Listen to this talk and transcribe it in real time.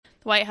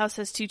The White House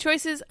has two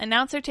choices: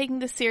 announce they're taking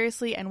this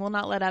seriously and will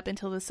not let up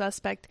until the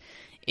suspect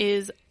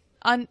is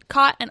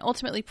caught and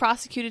ultimately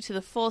prosecuted to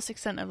the fullest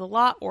extent of the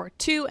law, or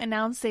two,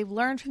 announce they've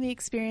learned from the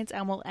experience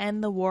and will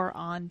end the war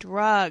on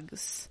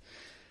drugs.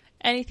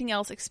 Anything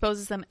else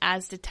exposes them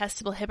as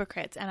detestable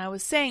hypocrites. And I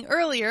was saying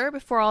earlier,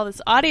 before all this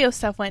audio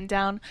stuff went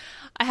down,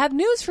 I have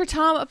news for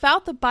Tom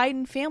about the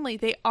Biden family.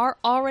 They are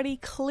already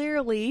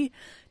clearly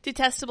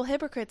detestable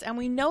hypocrites. And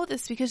we know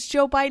this because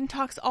Joe Biden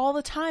talks all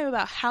the time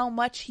about how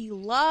much he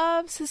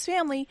loves his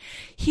family.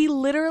 He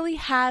literally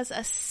has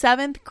a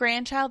 7th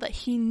grandchild that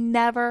he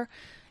never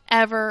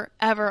ever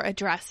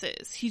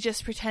addresses. He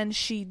just pretends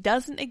she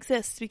doesn't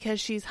exist because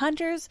she's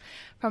Hunter's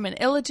from an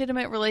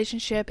illegitimate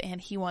relationship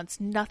and he wants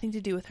nothing to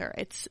do with her.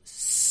 It's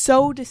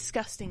so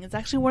disgusting. It's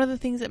actually one of the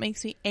things that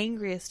makes me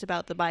angriest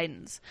about the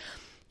Bidens.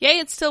 Yay,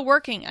 it's still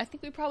working. I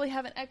think we probably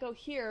have an echo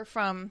here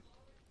from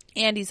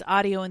Andy's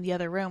audio in the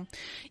other room.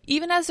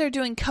 Even as they're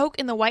doing coke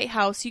in the White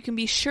House, you can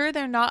be sure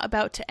they're not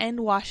about to end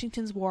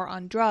Washington's war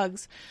on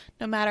drugs,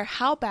 no matter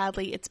how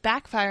badly it's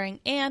backfiring,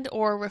 and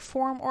or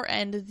reform or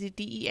end the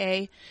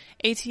DEA,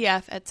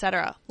 ATF,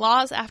 etc.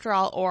 Laws, after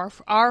all,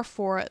 are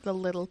for the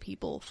little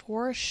people.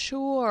 For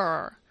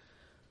sure.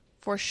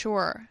 For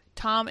sure.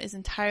 Tom is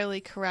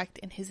entirely correct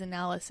in his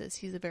analysis.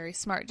 He's a very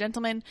smart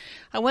gentleman.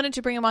 I wanted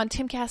to bring him on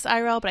Timcast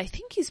IRL, but I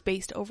think he's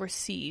based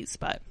overseas,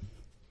 but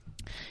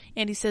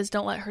Andy says,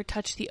 don't let her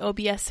touch the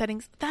OBS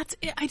settings. That's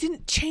it. I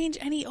didn't change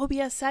any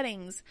OBS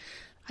settings.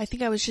 I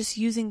think I was just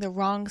using the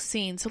wrong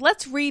scene. So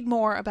let's read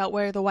more about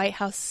where the White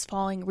House is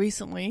falling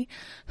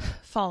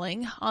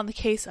on the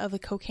case of the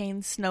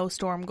cocaine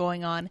snowstorm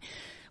going on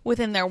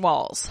within their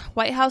walls.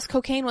 White House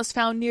cocaine was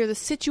found near the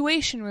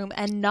Situation Room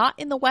and not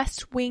in the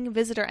West Wing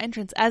visitor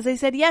entrance, as they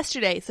said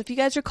yesterday. So if you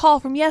guys recall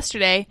from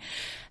yesterday,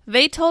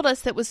 they told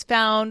us that was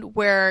found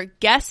where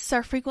guests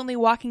are frequently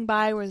walking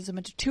by, where there's a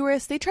bunch of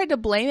tourists. They tried to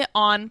blame it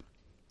on,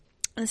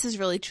 and this is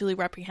really truly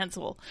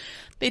reprehensible,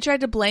 they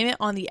tried to blame it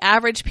on the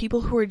average people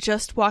who were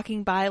just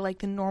walking by, like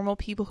the normal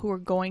people who were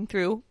going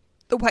through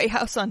the White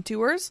House on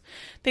tours.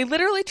 They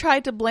literally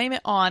tried to blame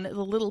it on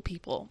the little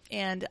people,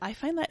 and I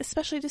find that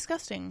especially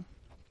disgusting.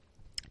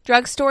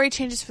 Drug story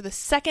changes for the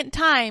second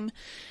time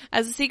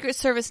as the Secret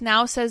Service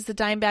now says the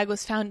dime bag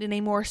was found in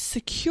a more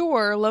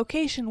secure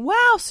location.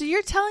 Wow, so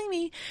you're telling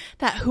me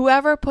that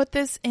whoever put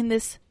this in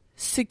this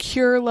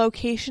secure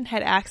location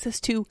had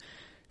access to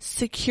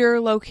secure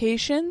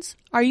locations?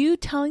 Are you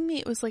telling me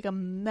it was like a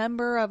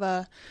member of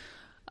a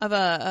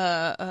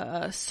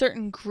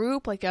certain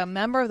group, like a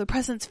member of the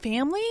president's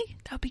family?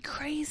 That would be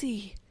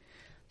crazy.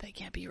 That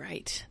can't be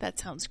right. That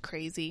sounds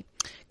crazy.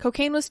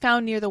 Cocaine was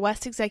found near the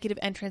West Executive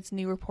entrance,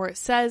 new report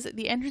says.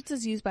 The entrance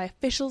is used by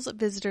officials,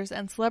 visitors,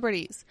 and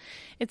celebrities.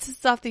 It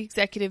sits off the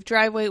executive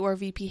driveway where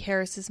VP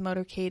Harris's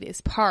motorcade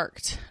is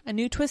parked. A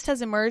new twist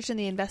has emerged in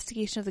the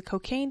investigation of the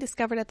cocaine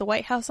discovered at the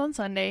White House on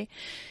Sunday.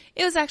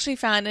 It was actually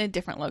found in a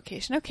different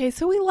location. Okay,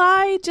 so we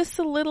lied just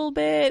a little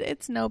bit.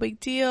 It's no big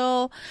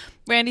deal.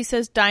 Randy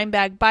says Dime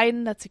Bag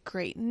Biden. That's a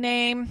great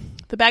name.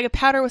 The bag of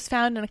powder was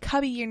found in a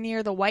cubby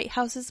near the White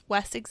House's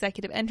West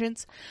Executive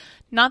entrance,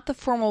 not the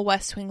formal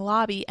West Wing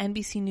lobby,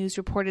 NBC News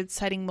reported,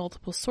 citing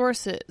multiple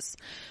sources.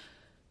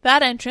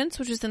 That entrance,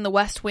 which is in the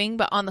West Wing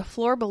but on the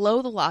floor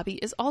below the lobby,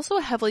 is also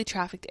a heavily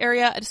trafficked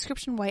area, a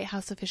description White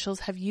House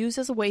officials have used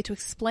as a way to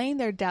explain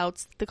their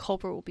doubts that the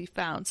culprit will be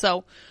found.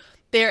 So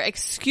they're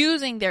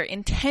excusing their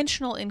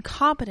intentional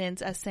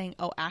incompetence as saying,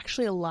 oh,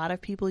 actually a lot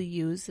of people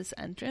use this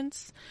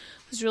entrance.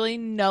 There's really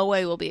no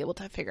way we'll be able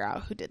to figure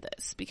out who did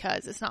this,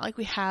 because it's not like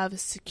we have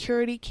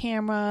security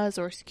cameras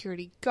or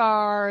security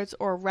guards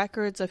or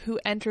records of who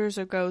enters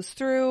or goes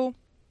through.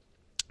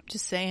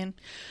 Just saying.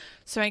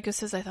 Sorenko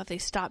says, I thought they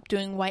stopped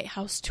doing White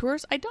House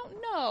tours. I don't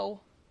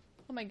know.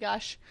 Oh my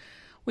gosh.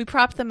 We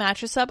propped the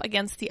mattress up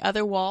against the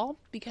other wall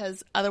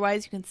because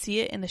otherwise you can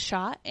see it in the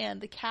shot,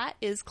 and the cat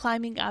is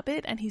climbing up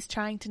it and he's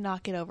trying to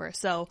knock it over.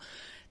 So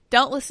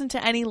don't listen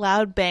to any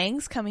loud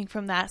bangs coming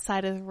from that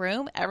side of the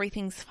room.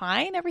 Everything's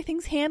fine.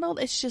 Everything's handled.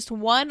 It's just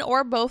one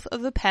or both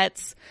of the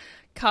pets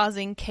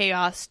causing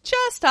chaos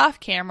just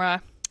off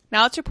camera.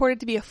 Now it's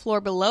reported to be a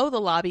floor below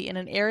the lobby in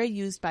an area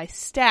used by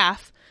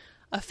staff,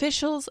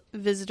 officials,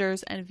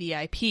 visitors, and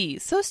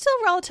VIPs. So still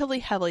relatively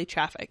heavily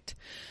trafficked.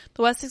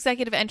 The West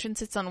Executive entrance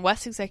sits on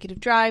West Executive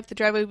Drive, the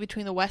driveway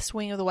between the West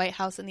Wing of the White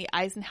House and the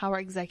Eisenhower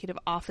Executive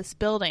Office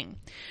building.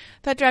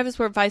 That drive is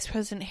where Vice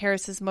President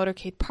Harris's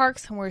motorcade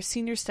parks and where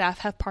senior staff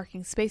have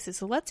parking spaces.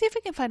 So let's see if we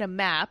can find a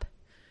map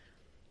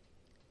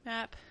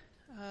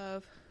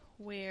of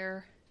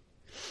where...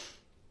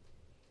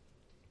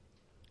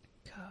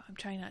 I'm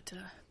trying not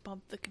to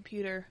bump the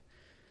computer.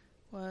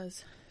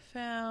 Was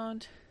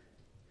found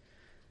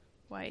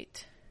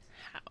White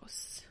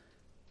House.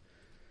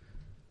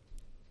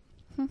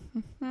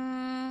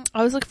 I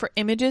always look for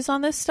images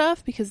on this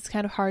stuff because it's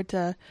kind of hard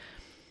to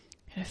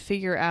kind of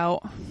figure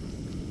out.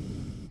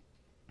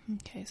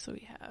 Okay, so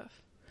we have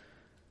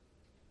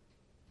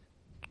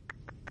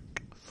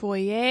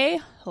foyer,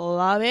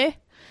 lobby.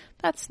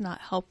 That's not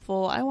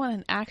helpful. I want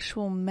an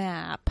actual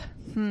map.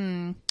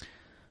 Oh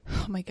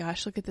my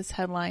gosh, look at this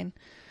headline.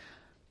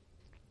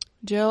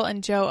 Jill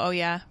and Joe, oh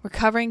yeah,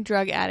 recovering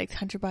drug addict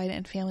Hunter Biden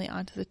and family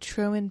onto the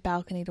Truman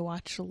balcony to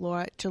watch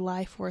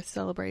July 4th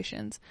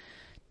celebrations.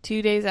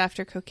 2 days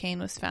after cocaine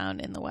was found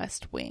in the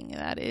West Wing.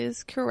 That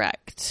is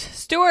correct.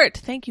 Stuart,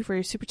 thank you for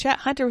your super chat.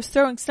 Hunter was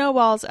throwing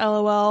snowballs,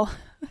 LOL.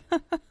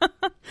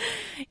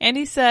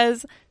 Andy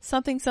says,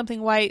 something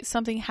white,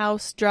 something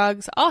house,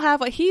 drugs. I'll have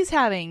what he's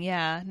having.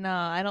 Yeah, no,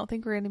 I don't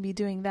think we're going to be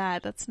doing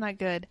that. That's not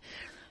good.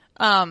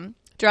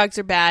 Drugs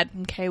are bad.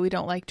 Okay, we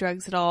don't like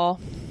drugs at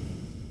all.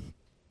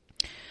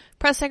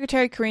 Press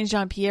Secretary Karine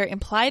Jean-Pierre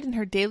implied in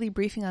her daily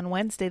briefing on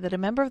Wednesday that a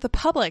member of the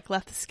public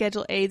left the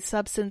Schedule A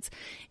substance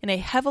in a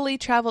heavily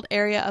traveled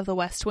area of the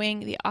West Wing,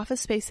 the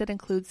office space that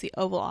includes the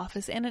Oval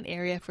Office and an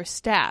area for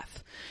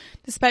staff.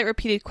 Despite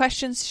repeated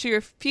questions, she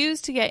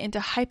refused to get into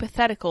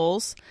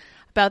hypotheticals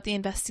about the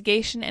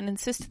investigation and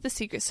insisted the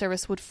Secret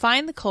Service would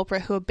find the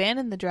culprit who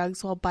abandoned the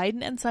drugs while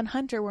Biden and son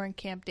Hunter were in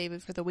Camp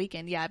David for the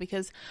weekend. Yeah,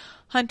 because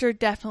Hunter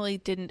definitely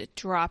didn't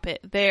drop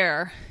it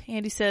there.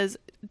 Andy says,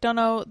 don't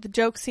know, the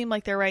jokes seem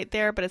like they're right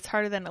there, but it's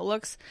harder than it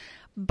looks.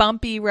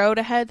 Bumpy road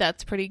ahead.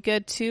 That's pretty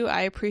good too.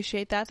 I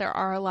appreciate that. There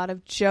are a lot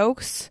of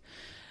jokes.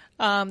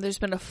 There's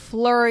been a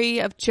flurry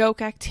of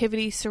joke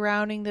activity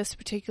surrounding this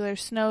particular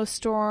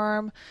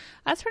snowstorm.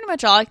 That's pretty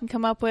much all I can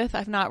come up with.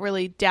 I've not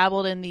really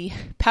dabbled in the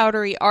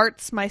powdery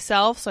arts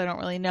myself, so I don't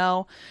really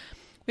know.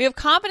 We have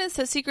confidence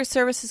that Secret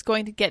Service is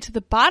going to get to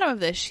the bottom of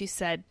this, she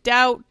said.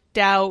 Doubt.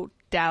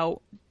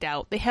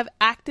 They have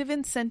active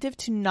incentive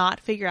to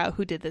not figure out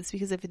who did this,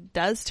 because if it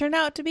does turn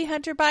out to be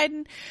Hunter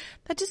Biden,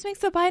 that just makes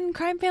the Biden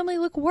crime family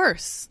look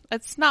worse.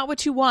 That's not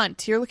what you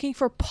want. You're looking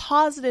for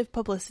positive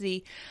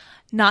publicity,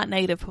 not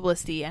negative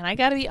publicity. And I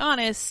gotta be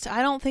honest,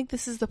 I don't think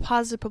this is the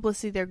positive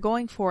publicity they're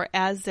going for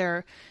as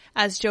Joe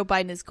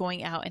Biden is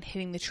going out and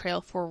hitting the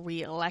trail for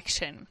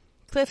re-election.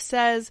 Cliff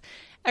says,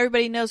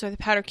 everybody knows where the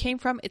powder came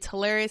from. It's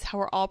hilarious how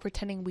we're all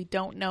pretending we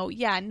don't know.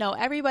 Yeah, no,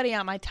 everybody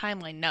on my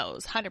timeline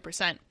knows,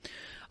 100%.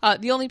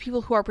 The only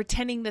people who are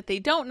pretending that they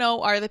don't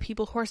know are the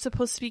people who are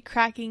supposed to be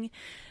cracking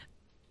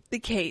the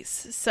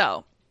case.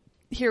 So,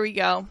 here we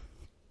go.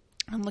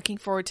 I'm looking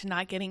forward to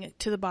not getting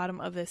to the bottom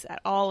of this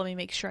at all. Let me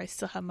make sure I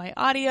still have my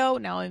audio.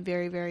 Now I'm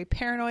very, very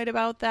paranoid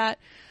about that.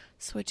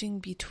 Switching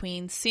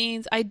between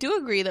scenes. I do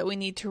agree that we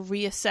need to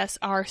reassess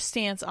our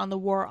stance on the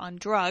war on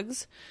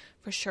drugs.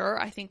 For sure.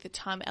 I think that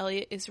Tom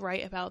Elliott is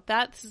right about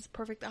that. This is a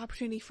perfect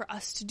opportunity for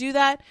us to do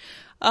that.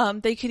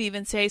 They could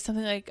even say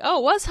something like,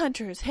 oh, it was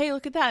Hunter's. Hey,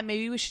 look at that.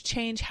 Maybe we should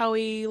change how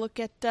we look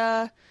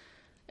at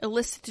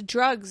illicit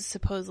drugs,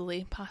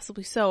 supposedly.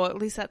 Possibly so. At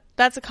least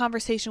that's a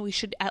conversation we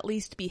should at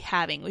least be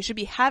having. We should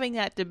be having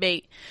that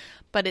debate.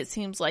 But it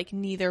seems like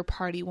neither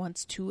party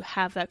wants to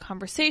have that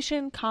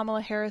conversation.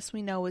 Kamala Harris,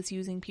 we know, is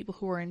using people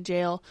who are in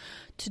jail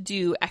to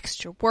do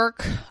extra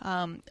work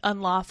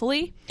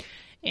unlawfully.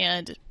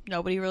 And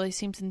nobody really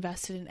seems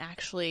invested in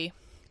actually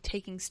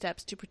taking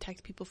steps to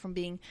protect people from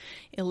being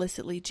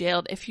illicitly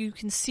jailed. If you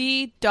can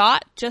see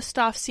Dot just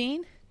off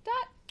scene.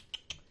 Dot,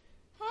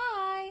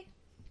 hi.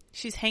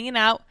 She's hanging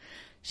out.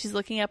 She's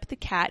looking up at the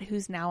cat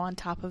who's now on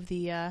top of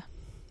the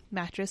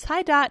mattress.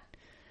 Hi, Dot.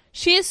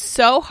 She is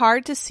so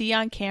hard to see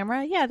on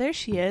camera. Yeah, there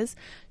she is.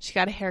 She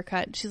got a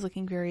haircut. She's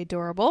looking very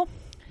adorable.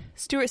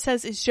 Stuart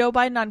says, is Joe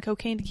Biden on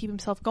cocaine to keep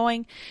himself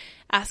going?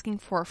 Asking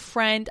for a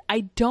friend.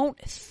 I don't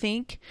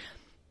think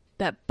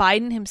that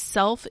Biden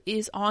himself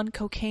is on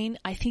cocaine.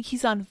 I think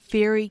he's on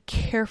very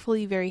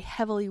carefully, very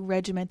heavily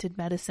regimented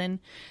medicine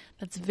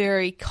that's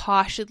very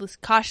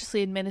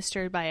cautiously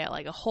administered by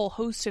a whole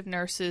host of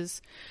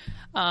nurses.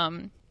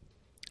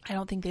 I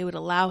don't think they would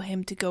allow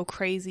him to go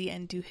crazy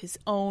and do his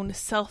own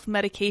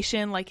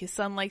self-medication like his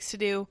son likes to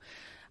do.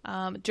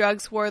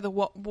 Drugs won the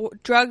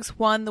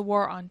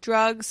war on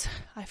drugs.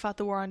 I fought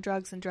the war on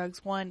drugs and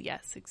drugs won.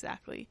 Yes,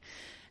 exactly.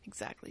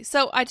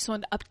 So I just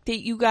wanted to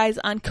update you guys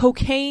on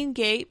Cocaine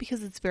Gate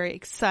because it's very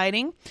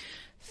exciting.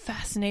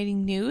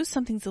 Fascinating news.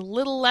 Something's a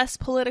little less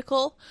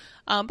political,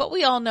 but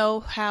we all know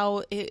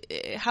how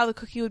the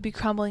cookie would be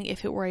crumbling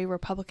if it were a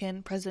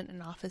Republican president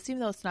in office, even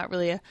though it's not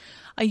really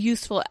a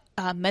useful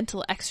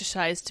mental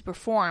exercise to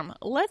perform.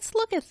 Let's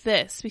look at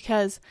this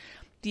because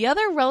the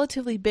other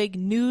relatively big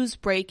news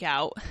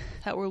breakout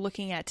that we're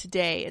looking at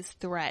today is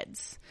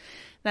Threads.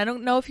 And I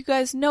don't know if you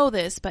guys know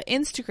this, but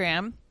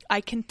Instagram, I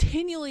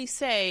continually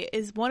say,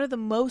 is one of the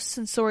most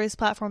censorious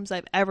platforms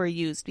I've ever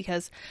used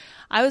because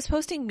I was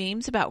posting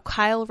memes about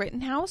Kyle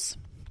Rittenhouse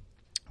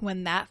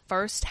when that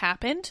first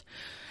happened.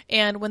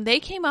 And when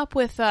they came up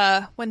with,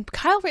 when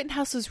Kyle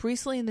Rittenhouse was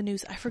recently in the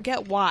news, I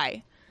forget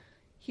why.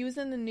 He was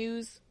in the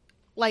news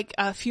like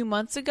a few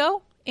months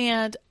ago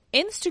and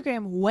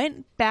Instagram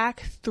went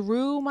back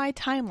through my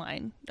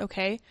timeline,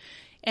 okay?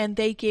 And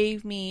they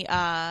gave me,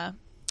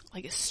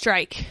 like a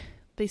strike.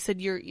 They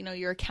said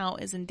your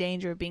account is in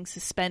danger of being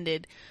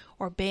suspended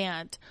or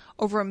banned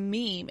over a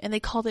meme, and they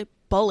called it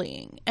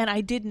bullying. And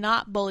I did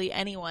not bully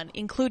anyone,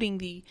 including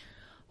the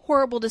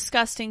horrible,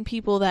 disgusting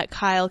people that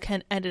Kyle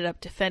ended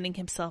up defending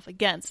himself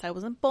against. I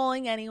wasn't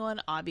bullying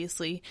anyone,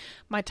 obviously.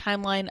 My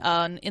timeline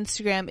on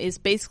Instagram is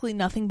basically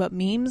nothing but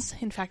memes.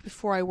 In fact,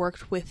 before I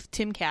worked with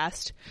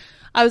Timcast,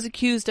 I was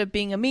accused of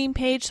being a meme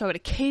page, so I would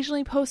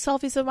occasionally post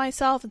selfies of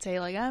myself and say,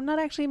 like, I'm not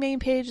actually a meme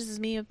page. This is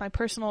me with my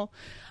personal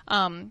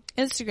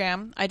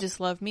Instagram. I just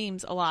love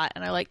memes a lot,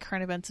 and I like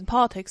current events and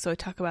politics, so I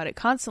talk about it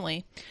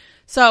constantly.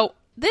 So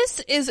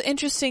this is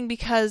interesting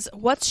because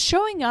what's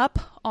showing up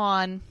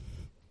on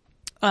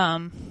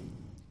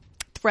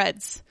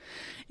Threads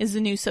is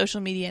the new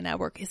social media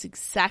network is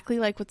exactly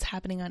like what's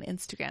happening on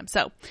Instagram.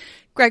 So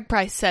Greg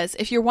Price says,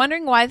 if you're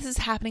wondering why this is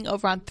happening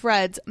over on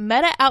Threads,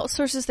 Meta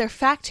outsources their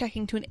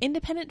fact-checking to an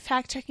independent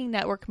fact-checking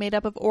network made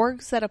up of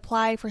orgs that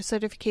apply for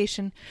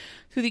certification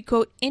through the,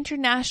 quote,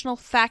 International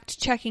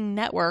Fact-Checking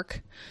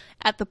Network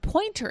at the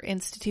Poynter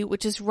Institute,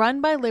 which is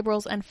run by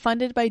liberals and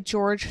funded by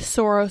George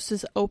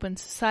Soros' Open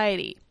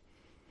Society.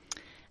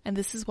 And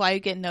this is why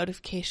you get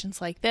notifications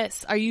like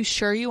this. Are you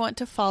sure you want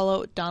to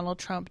follow Donald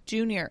Trump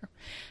Jr.?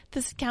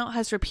 This account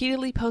has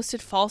repeatedly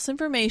posted false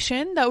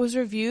information that was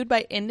reviewed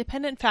by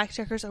independent fact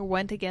checkers or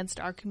went against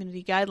our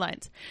community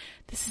guidelines.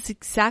 This is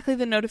exactly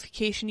the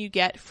notification you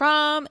get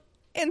from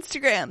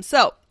Instagram.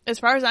 So, as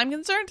far as I'm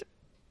concerned,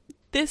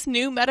 this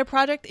new Meta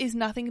project is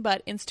nothing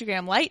but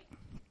Instagram Lite.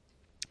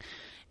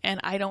 And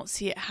I don't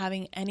see it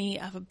having any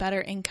of a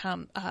better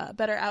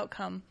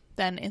outcome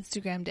than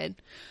Instagram did.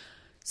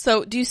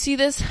 So do you see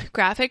this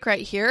graphic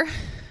right here?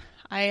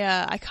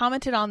 I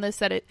commented on this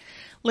that it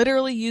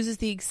literally uses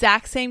the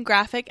exact same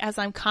graphic as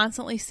I'm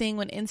constantly seeing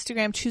when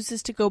Instagram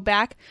chooses to go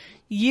back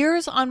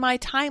years on my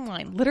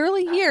timeline,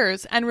 literally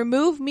years, and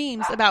remove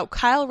memes about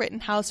Kyle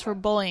Rittenhouse for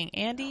bullying.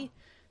 Andy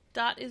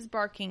Dot is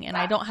barking, and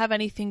I don't have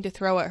anything to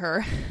throw at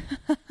her.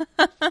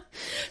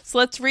 So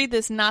let's read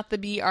this Not the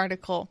Bee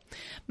article.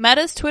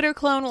 Meta's Twitter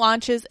clone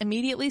launches,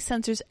 immediately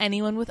censors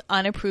anyone with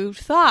unapproved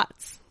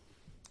thoughts.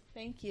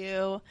 Thank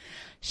you.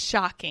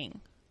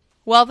 Shocking.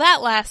 Well,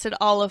 that lasted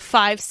all of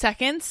 5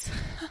 seconds.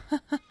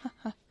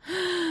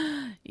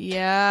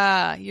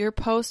 Yeah, your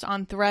post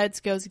on Threads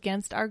goes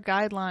against our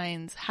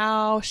guidelines.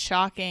 How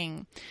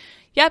shocking.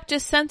 Yep,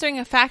 just censoring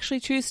a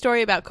factually true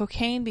story about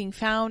cocaine being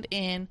found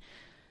in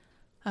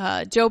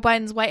Joe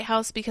Biden's White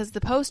House because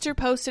the poster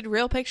posted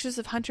real pictures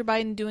of Hunter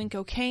Biden doing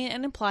cocaine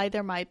and implied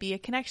there might be a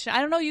connection.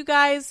 I don't know, you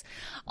guys,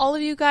 all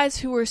of you guys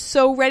who were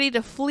so ready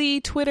to flee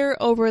Twitter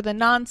over the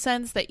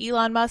nonsense that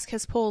Elon Musk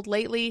has pulled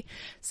lately,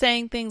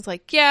 saying things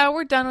like, yeah,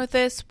 we're done with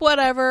this,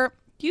 whatever.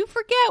 You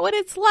forget what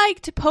it's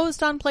like to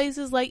post on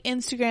places like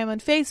Instagram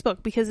and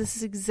Facebook because this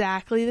is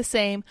exactly the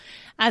same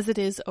as it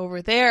is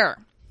over there.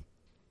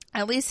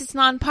 At least it's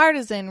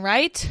nonpartisan,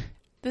 right?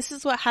 This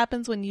is what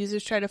happens when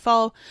users try to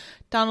follow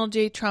Donald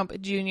J. Trump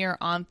Jr.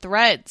 on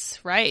Threads,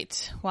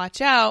 right? Watch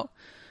out.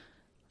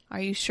 Are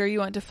you sure you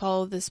want to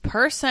follow this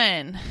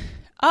person?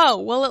 Oh,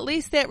 well, at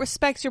least that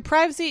respects your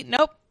privacy.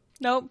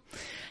 Nope.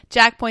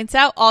 Jack points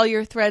out all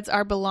your threads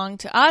are belong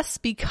to us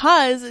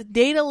because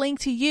data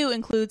linked to you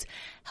includes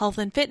health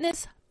and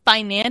fitness,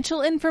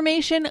 financial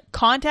information,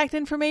 contact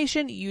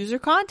information, user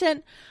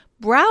content,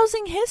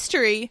 browsing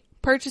history,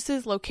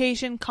 purchases,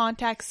 location,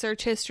 contact,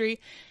 search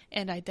history,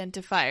 and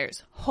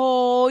identifiers.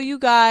 Oh, you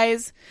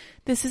guys,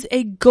 this is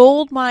a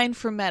gold mine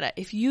for Meta.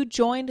 If you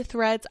joined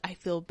Threads, I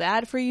feel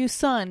bad for you,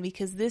 son,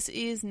 because this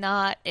is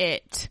not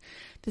it.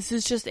 This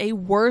is just a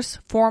worse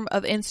form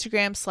of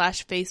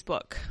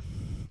Instagram/Facebook.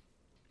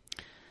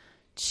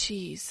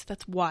 Jeez,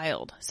 that's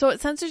wild. So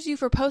it censors you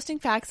for posting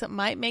facts that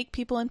might make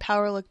people in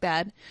power look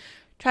bad,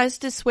 tries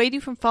to dissuade you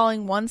from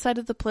following one side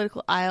of the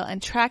political aisle,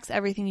 and tracks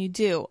everything you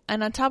do.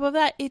 And on top of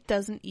that, it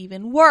doesn't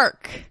even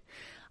work.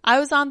 I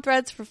was on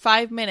Threads for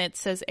 5 minutes,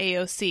 says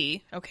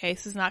AOC. Okay,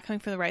 this is not coming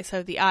from the right side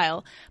of the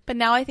aisle. But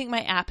now I think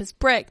my app is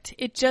bricked.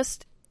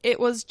 It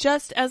was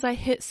just as I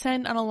hit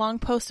send on a long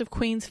post of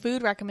Queen's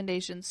food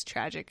recommendations.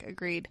 Tragic,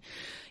 agreed.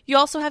 You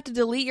also have to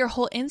delete your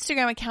whole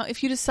Instagram account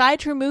if you decide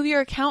to remove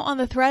your account on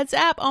the Threads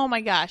app. Oh my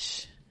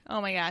gosh.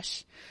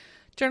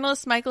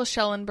 Journalist Michael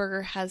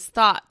Schellenberger has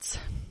thoughts.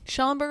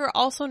 Schellenberger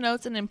also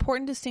notes an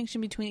important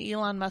distinction between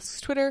Elon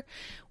Musk's Twitter,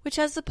 which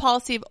has the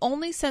policy of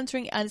only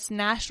censoring as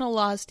national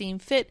laws deem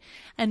fit,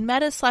 and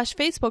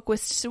Meta/Facebook,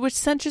 which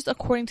censors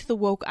according to the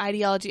woke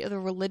ideology of the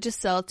religious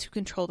zealot to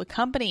control the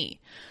company.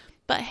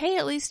 But hey,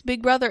 at least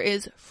Big Brother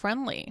is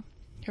friendly.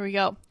 Here we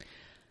go.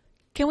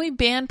 Can we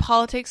ban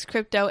politics,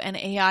 crypto, and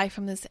AI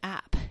from this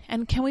app?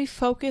 And can we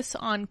focus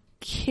on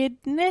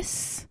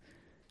kindness,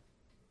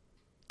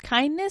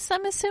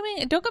 I'm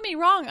assuming? Don't get me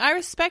wrong, I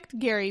respect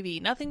Gary Vee.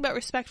 Nothing but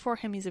respect for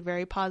him. He's a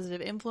very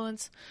positive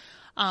influence.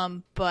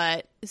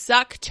 But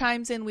Zuck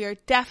chimes in, we are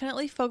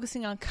definitely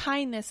focusing on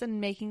kindness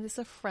and making this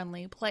a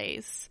friendly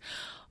place.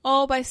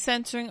 Oh, by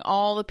censoring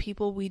all the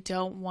people we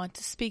don't want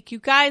to speak. You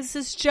guys,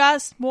 this is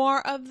just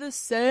more of the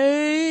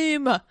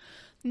same.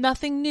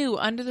 Nothing new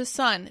under the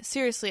sun.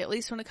 Seriously, at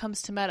least when it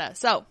comes to Meta.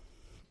 So,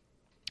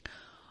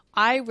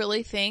 I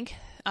really think,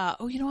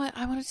 you know what?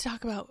 I wanted to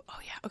talk about,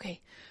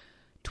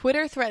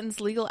 Twitter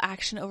threatens legal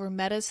action over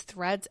Meta's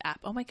Threads app.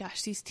 Oh my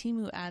gosh, these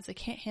Temu ads, I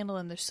can't handle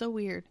them. They're so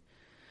weird.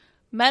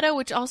 Meta,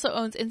 which also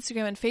owns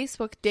Instagram and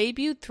Facebook,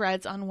 debuted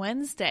Threads on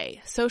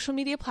Wednesday. Social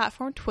media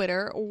platform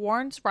Twitter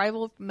warns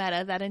rival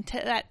Meta that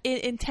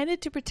it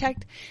intended to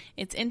protect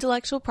its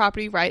intellectual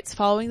property rights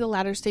following the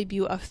latter's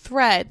debut of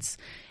Threads,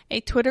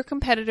 a Twitter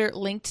competitor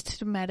linked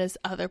to Meta's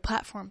other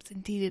platforms.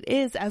 Indeed it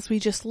is. As we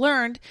just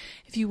learned,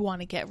 if you want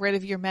to get rid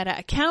of your Meta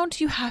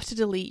account, you have to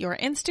delete your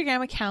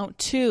Instagram account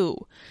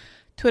too.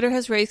 Twitter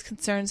has raised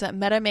concerns that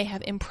Meta may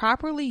have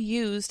improperly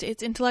used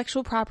its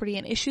intellectual property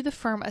and issued the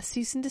firm a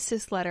cease and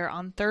desist letter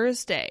on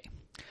Thursday.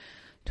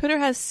 Twitter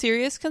has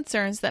serious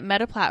concerns that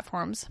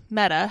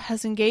Meta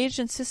has engaged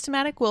in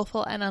systematic,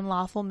 willful, and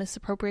unlawful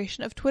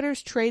misappropriation of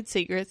Twitter's trade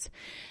secrets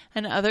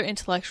and other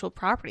intellectual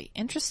property.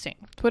 Interesting.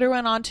 Twitter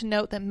went on to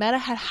note that Meta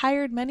had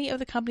hired many of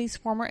the company's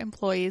former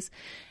employees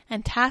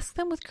and tasked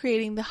them with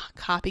creating the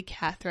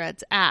copycat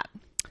Threads app.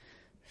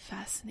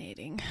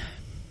 Fascinating.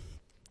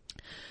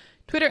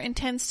 Twitter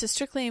intends to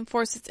strictly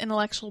enforce its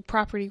intellectual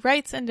property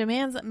rights and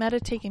demands that Meta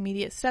take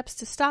immediate steps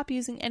to stop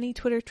using any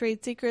Twitter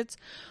trade secrets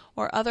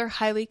or other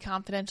highly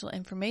confidential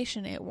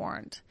information, it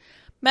warned.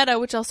 Meta,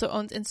 which also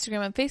owns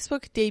Instagram and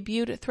Facebook,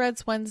 debuted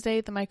Threads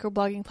Wednesday. The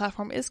microblogging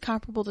platform is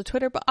comparable to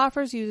Twitter but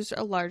offers users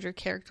a larger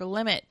character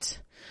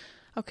limit.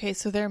 Okay,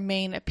 so their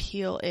main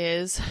appeal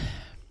is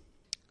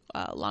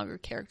a longer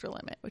character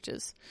limit, which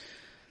is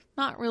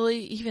not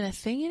really even a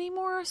thing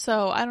anymore.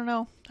 So I don't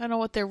know. I don't know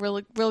what their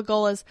real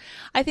goal is.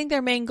 I think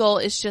their main goal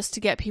is just to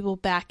get people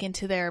back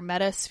into their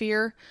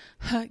metasphere.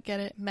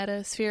 Get it?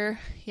 Metasphere.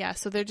 Yeah.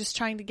 So they're just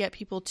trying to get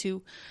people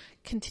to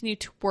continue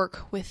to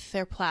work with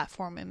their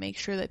platform and make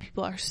sure that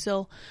people are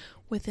still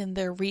within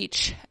their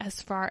reach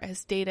as far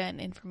as data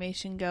and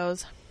information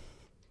goes.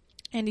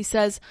 And he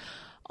says,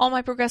 all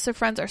my progressive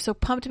friends are so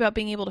pumped about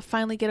being able to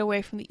finally get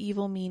away from the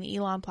evil, mean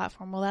Elon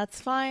platform. Well,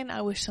 that's fine.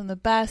 I wish them the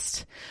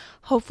best.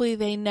 Hopefully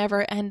they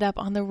never end up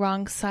on the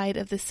wrong side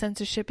of the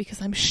censorship, because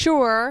I'm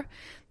sure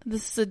that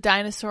this is a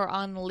dinosaur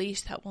on a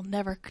leash that will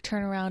never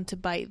turn around to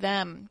bite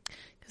them,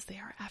 because they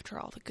are, after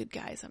all, the good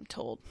guys, I'm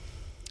told.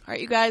 All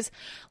right, you guys,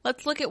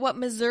 let's look at what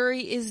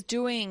Missouri is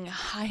doing.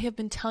 I have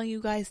been telling you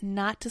guys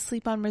not to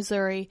sleep on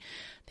Missouri.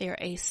 They are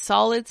a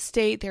solid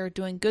state. They're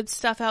doing good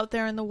stuff out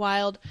there in the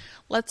wild.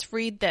 Let's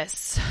read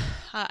this.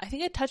 I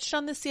think I touched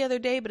on this the other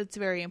day, but it's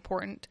very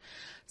important,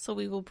 so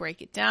we will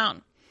break it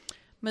down.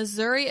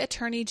 Missouri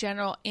Attorney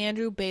General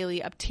Andrew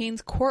Bailey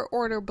obtains court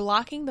order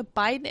blocking the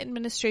Biden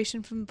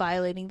administration from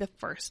violating the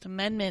First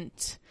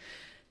Amendment.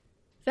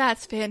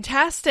 That's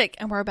fantastic,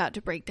 and we're about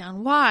to break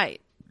down why.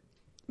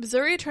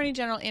 Missouri Attorney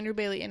General Andrew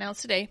Bailey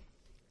announced today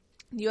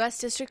the U.S.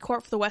 District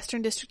Court for the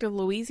Western District of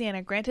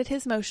Louisiana granted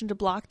his motion to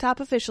block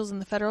top officials in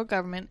the federal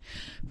government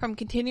from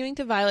continuing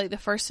to violate the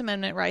First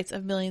Amendment rights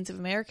of millions of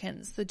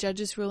Americans. The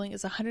judge's ruling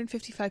is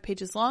 155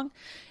 pages long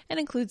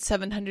and includes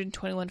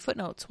 721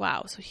 footnotes.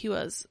 Wow, so he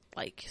was,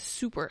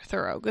 super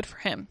thorough. Good for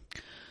him.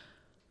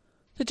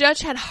 The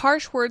judge had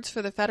harsh words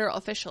for the federal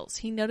officials.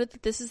 He noted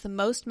that this is the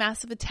most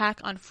massive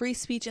attack on free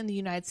speech in the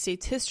United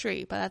States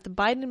history, but that the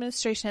Biden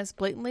administration has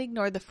blatantly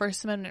ignored the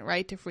First Amendment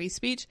right to free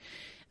speech,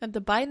 and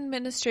the Biden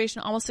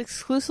administration almost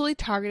exclusively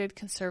targeted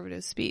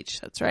conservative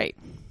speech. That's right.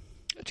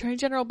 Attorney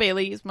General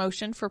Bailey's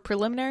motion for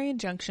preliminary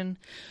injunction,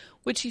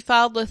 which he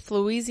filed with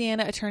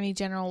Louisiana Attorney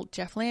General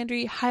Jeff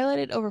Landry,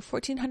 highlighted over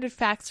 1,400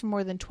 facts from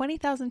more than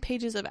 20,000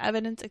 pages of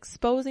evidence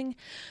exposing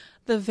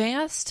the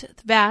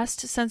vast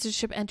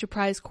censorship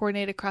enterprise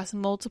coordinated across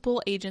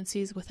multiple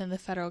agencies within the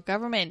federal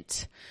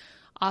government.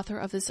 Author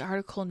of this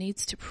article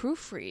needs to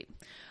proofread.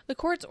 The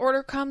court's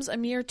order comes a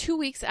mere 2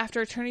 weeks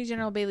after Attorney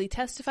General Bailey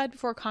testified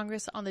before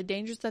Congress on the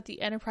dangers that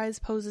the enterprise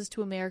poses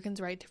to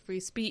Americans' right to free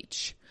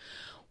speech.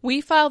 We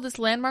filed this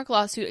landmark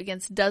lawsuit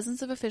against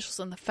dozens of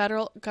officials in the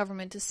federal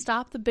government to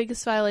stop the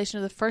biggest violation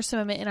of the First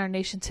Amendment in our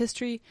nation's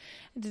history,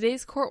 and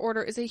today's court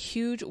order is a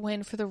huge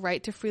win for the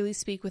right to freely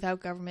speak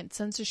without government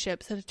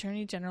censorship, said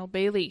Attorney General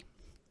Bailey.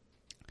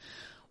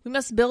 We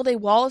must build a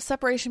wall of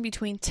separation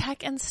between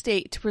tech and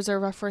state to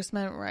preserve our First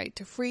Amendment right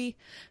to free,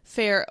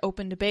 fair,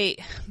 open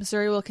debate.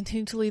 Missouri will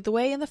continue to lead the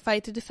way in the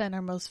fight to defend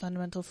our most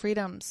fundamental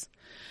freedoms.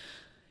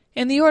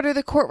 In the order,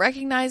 the court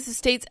recognized the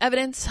state's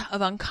evidence of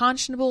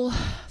unconscionable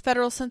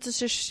federal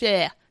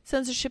censorship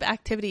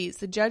activities.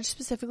 The judge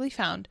specifically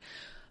found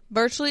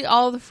virtually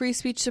all of the free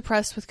speech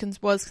suppressed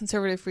was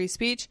conservative free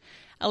speech.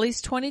 At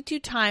least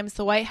 22 times,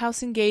 the White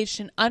House engaged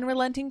in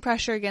unrelenting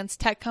pressure against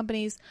tech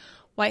companies.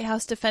 White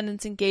House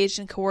defendants engaged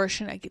in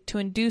coercion to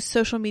induce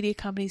social media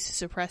companies to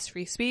suppress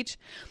free speech.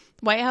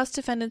 White House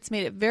defendants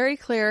made it very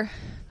clear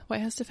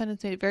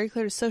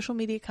to social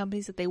media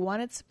companies that they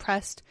wanted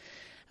suppressed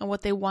and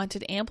what they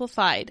wanted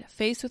amplified.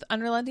 Faced with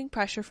unrelenting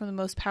pressure from the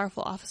most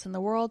powerful office in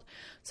the world,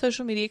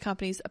 social media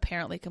companies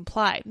apparently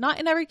complied. Not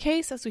in every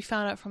case, as we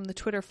found out from the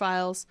Twitter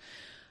files.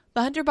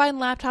 The Hunter Biden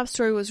laptop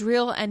story was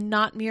real and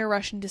not mere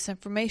Russian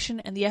disinformation,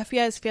 and the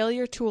FBI's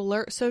failure to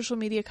alert social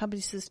media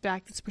companies to this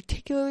fact is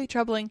particularly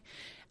troubling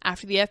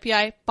after the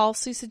FBI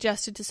falsely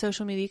suggested to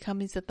social media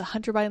companies that the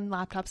Hunter Biden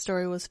laptop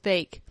story was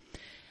fake.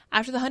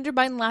 After the Hunter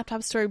Biden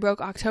laptop story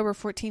broke October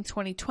 14,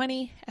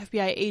 2020,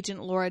 FBI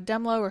agent Laura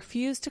Demlow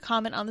refused to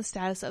comment on the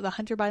status of the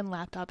Hunter Biden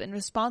laptop in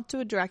response to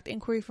a direct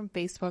inquiry from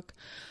Facebook,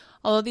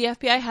 although the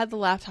FBI had the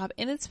laptop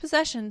in its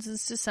possession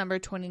since December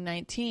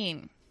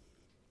 2019.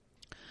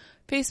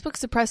 Facebook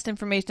suppressed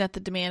information at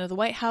the demand of the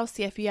White House,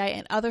 the FBI,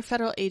 and other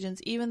federal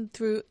agents, even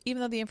though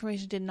the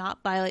information did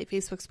not violate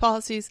Facebook's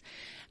policies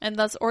and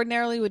thus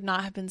ordinarily would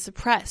not have been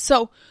suppressed.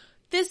 So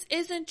this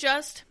isn't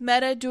just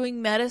Meta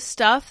doing Meta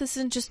stuff. This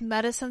isn't just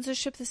Meta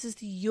censorship. This is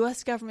the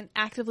U.S. government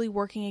actively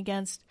working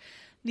against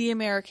the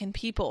American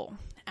people.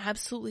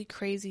 Absolutely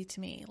crazy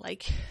to me.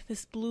 Like,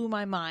 this blew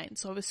my mind.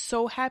 So I was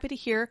so happy to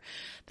hear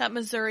that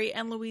Missouri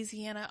and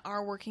Louisiana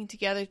are working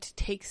together to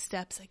take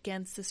steps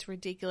against this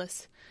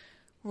ridiculous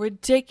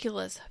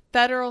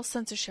federal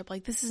censorship.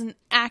 Like, this is an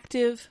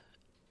active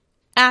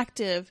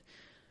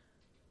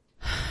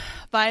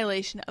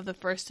violation of the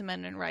First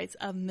Amendment rights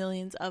of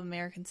millions of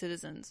American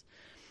citizens.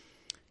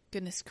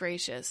 Goodness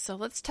gracious. So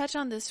let's touch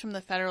on this from the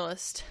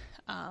Federalist,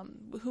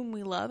 whom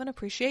we love and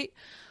appreciate.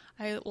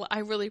 I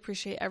really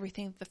appreciate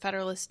everything that the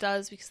Federalist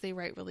does because they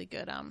write really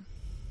good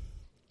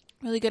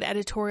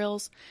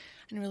editorials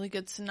and really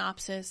good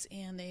synopsis,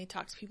 and they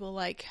talk to people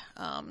like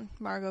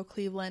Margot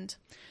Cleveland.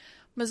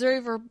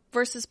 Missouri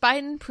versus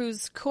Biden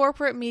proves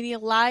corporate media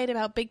lied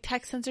about big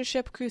tech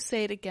censorship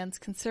crusade against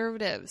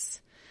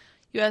conservatives.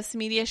 U.S.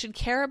 media should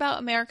care about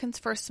Americans'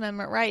 First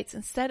Amendment rights.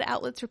 Instead,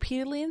 outlets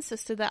repeatedly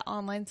insisted that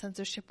online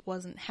censorship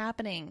wasn't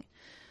happening.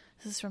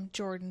 This is from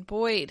Jordan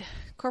Boyd.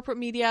 Corporate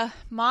media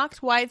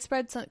mocked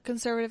widespread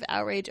conservative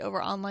outrage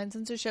over online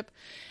censorship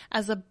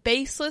as a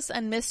baseless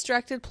and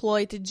misdirected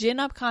ploy to gin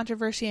up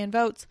controversy and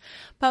votes.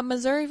 But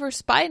Missouri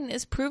versus Biden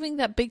is proving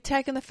that big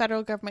tech and the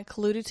federal government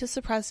colluded to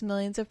suppress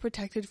millions of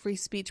protected free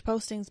speech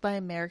postings by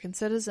American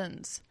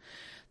citizens.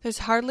 There's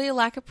hardly a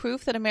lack of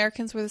proof that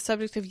Americans were the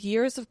subject of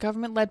years of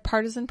government-led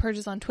partisan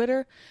purges on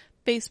Twitter,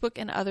 Facebook,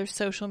 and other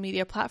social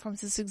media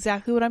platforms. This is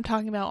exactly what I'm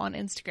talking about on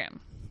Instagram.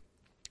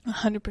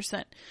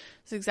 100%.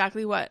 It's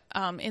exactly what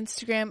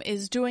Instagram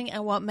is doing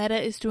and what Meta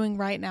is doing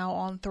right now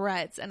on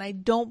Threads. And I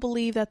don't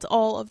believe that's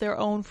all of their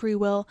own free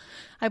will.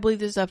 I believe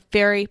there's a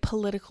very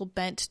political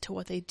bent to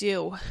what they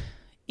do.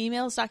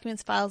 Emails,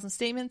 documents, files, and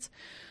statements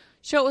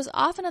show it was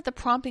often at the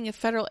prompting of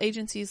federal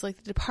agencies like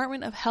the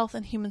Department of Health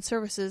and Human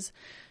Services,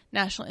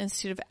 National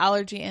Institute of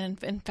Allergy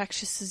and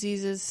Infectious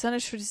Diseases,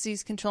 Centers for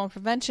Disease Control and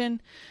Prevention,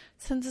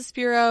 Census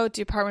Bureau,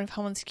 Department of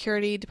Homeland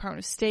Security, Department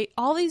of State.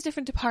 All these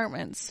different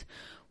departments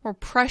were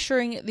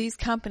pressuring these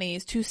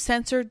companies to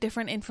censor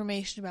different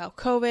information about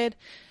COVID,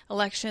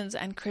 elections,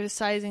 and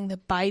criticizing the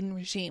Biden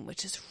regime,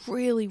 which is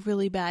really,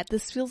 really bad.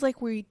 This feels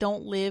like we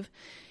don't live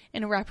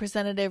in a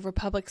representative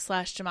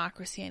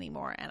republic/democracy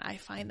anymore, and I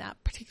find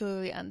that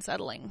particularly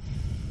unsettling.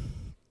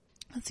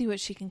 Let's see what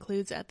she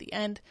concludes at the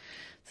end,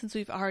 since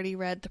we've already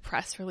read the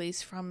press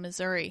release from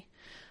Missouri.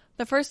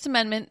 The First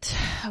Amendment,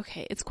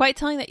 it's quite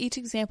telling that each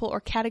example or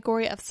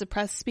category of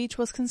suppressed speech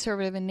was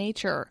conservative in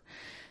nature.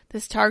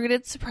 This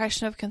targeted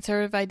suppression of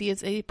conservative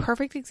ideas is a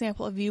perfect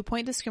example of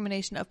viewpoint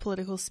discrimination of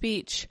political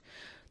speech.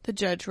 The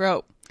judge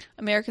wrote,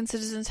 American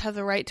citizens have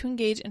the right to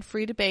engage in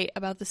free debate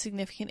about the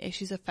significant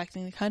issues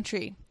affecting the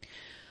country.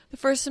 The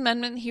First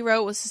Amendment, he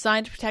wrote, was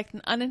designed to protect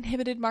an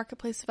uninhibited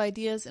marketplace of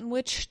ideas in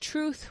which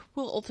truth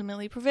will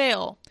ultimately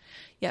prevail.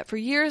 Yet for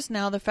years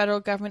now, the federal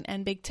government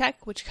and big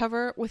tech, with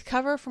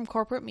cover from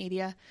corporate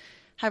media,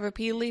 have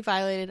repeatedly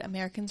violated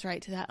Americans'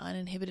 right to that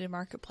uninhibited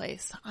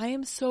marketplace. I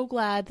am so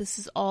glad this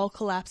is all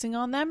collapsing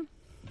on them,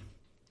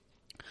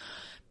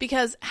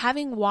 because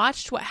having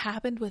watched what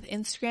happened with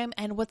Instagram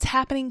and what's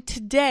happening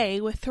today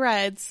with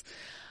Threads,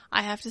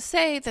 I have to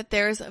say that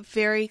there's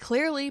very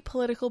clearly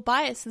political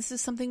bias. This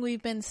is something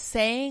we've been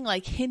saying,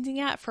 hinting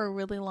at for a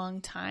really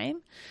long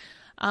time,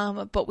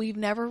 but we've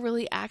never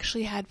really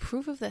actually had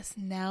proof of this.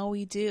 Now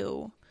we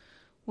do.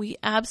 We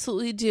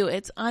absolutely do.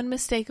 It's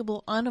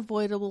unmistakable,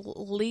 unavoidable,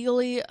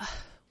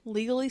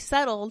 legally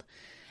settled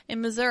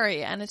in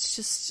Missouri. And it's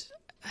just,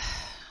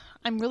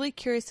 I'm really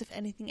curious if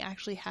anything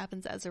actually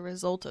happens as a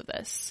result of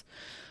this.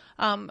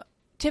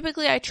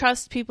 Typically, I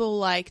trust people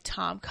like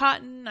Tom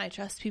Cotton. I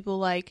trust people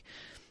like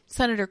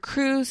Senator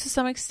Cruz to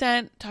some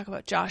extent. Talk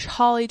about Josh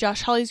Hawley.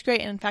 Josh Hawley's great.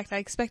 And in fact, I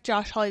expect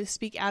Josh Hawley to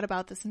speak out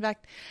about this. In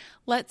fact,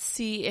 let's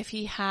see if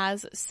he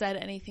has said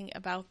anything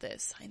about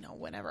this. I know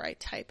whenever I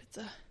type, it's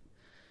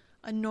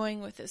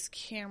annoying with this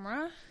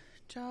camera.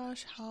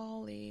 Josh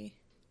Hawley.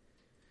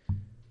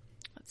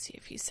 Let's see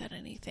if he said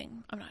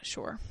anything. I'm not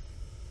sure.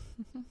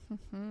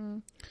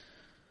 No,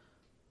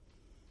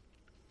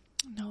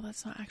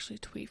 that's not actually a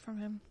tweet from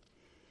him.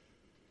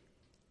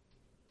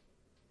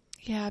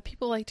 Yeah,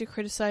 people like to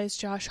criticize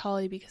Josh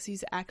Hawley because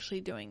he's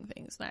actually doing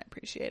things, and I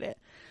appreciate it.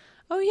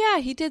 Oh yeah,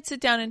 he did sit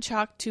down and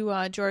talk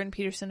to Jordan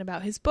Peterson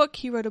about his book.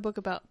 He wrote a book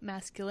about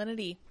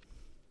masculinity.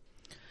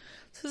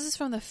 So this is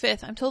from the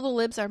 5th. I'm told the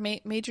libs are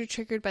major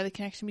triggered by the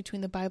connection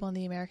between the Bible and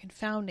the American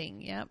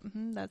founding. Yep,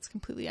 that's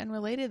completely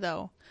unrelated,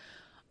 though.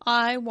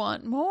 I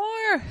want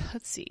more.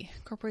 Let's see.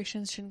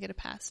 Corporations shouldn't get a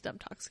pass to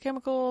dump toxic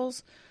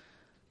chemicals.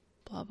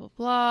 Blah, blah,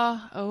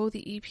 blah. Oh,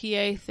 the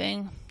EPA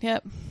thing.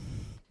 Yep.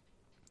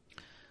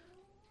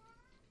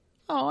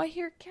 Oh, I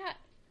hear a cat.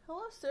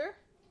 Hello, sir.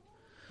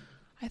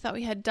 I thought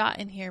we had Dot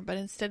in here, but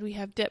instead we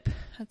have Dip.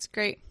 That's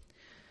great.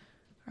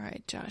 All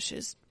right, Josh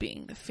is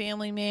being the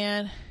family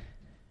man.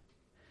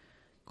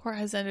 Court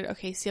has ended.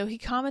 Okay, so he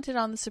commented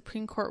on the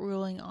Supreme Court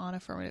ruling on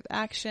affirmative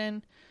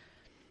action.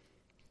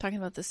 Talking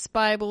about the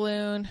spy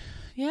balloon.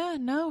 Yeah,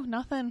 no,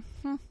 nothing.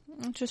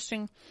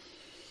 Interesting.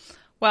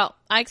 Well,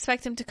 I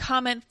expect him to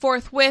comment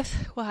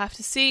forthwith. We'll have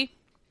to see.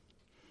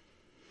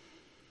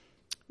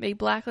 They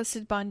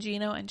blacklisted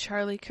Bongino and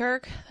Charlie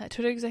Kirk. That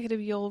Twitter executive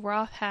Yoel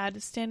Roth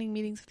had standing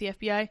meetings with the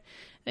FBI.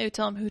 They would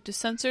tell him who to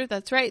censor.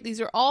 That's right. These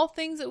are all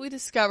things that we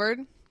discovered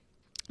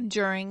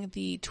during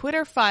the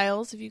Twitter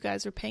files. If you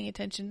guys were paying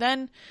attention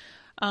then,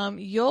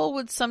 Yoel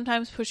would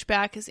sometimes push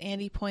back, as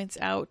Andy points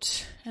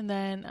out. And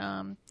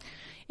then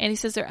Andy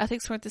says their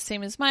ethics weren't the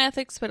same as my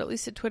ethics, but at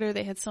least at Twitter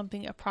they had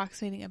something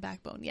approximating a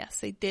backbone. Yes,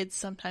 they did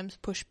sometimes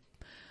push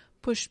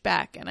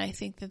back, and I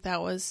think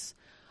that was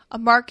a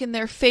mark in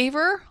their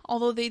favor,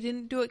 although they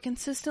didn't do it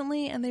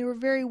consistently, and they were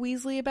very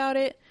Weasley about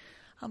it.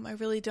 I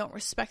really don't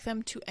respect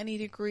them to any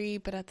degree,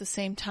 but at the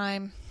same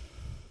time,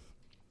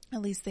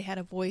 at least they had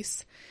a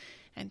voice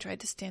and tried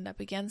to stand up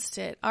against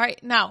it. All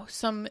right, now,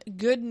 some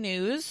good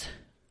news.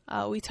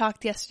 We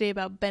talked yesterday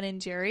about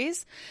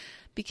Ben&Jerry's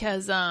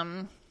because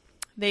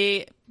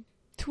they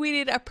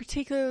tweeted a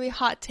particularly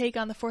hot take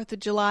on the 4th of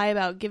July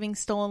about giving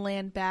stolen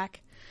land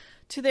back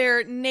to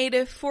their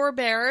native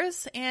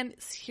forebears, and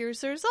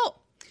here's the result.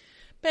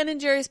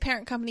 Ben&Jerry's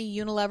parent company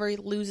Unilever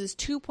loses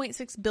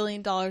 $2.6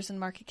 billion in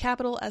market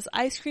capital as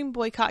ice cream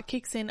boycott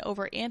kicks in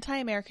over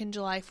anti-American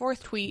July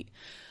 4th tweet.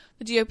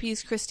 The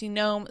GOP's Kristi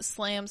Noem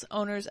slams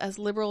owners as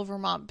liberal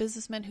Vermont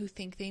businessmen who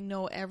think they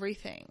know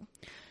everything.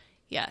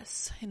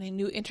 Yes, in a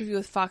new interview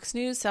with Fox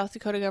News, South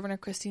Dakota Governor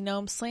Kristi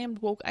Noem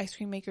slammed woke ice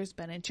cream makers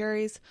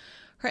Ben&Jerry's.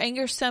 Her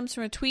anger stems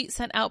from a tweet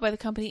sent out by the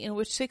company in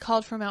which they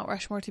called for Mount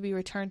Rushmore to be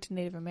returned to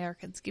Native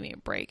Americans. Give me a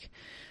break.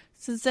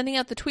 Since sending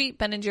out the tweet,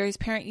 Ben&Jerry's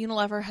parent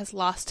Unilever has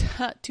lost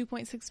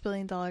 $2.6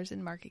 billion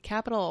in market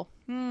capital.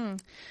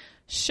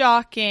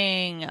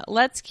 Shocking.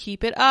 Let's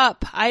keep it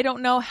up. I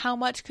don't know how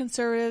much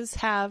conservatives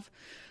have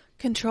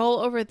control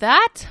over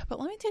that,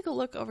 but let me take a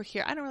look over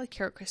here. I don't really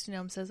care what Kristi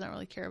Noem says. I don't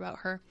really care about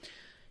her.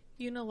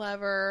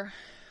 Unilever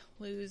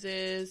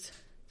loses.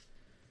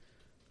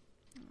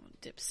 Oh,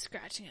 Dip's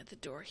scratching at the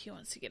door. He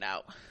wants to get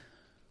out.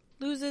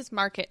 Loses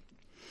market.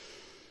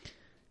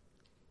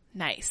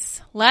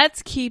 Nice.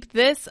 Let's keep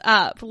this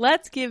up.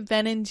 Let's give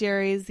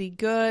Ben&Jerry's the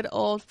good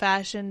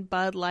old-fashioned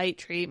Bud Light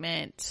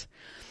treatment.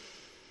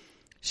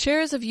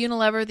 Shares of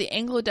Unilever, the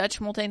Anglo-Dutch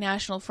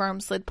multinational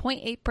firm, slid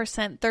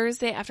 0.8%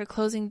 Thursday after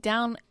closing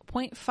down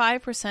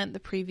 0.5% the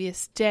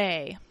previous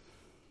day.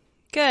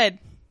 Good.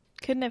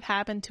 Couldn't have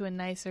happened to a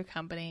nicer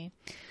company.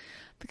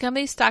 The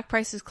company's stock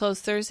prices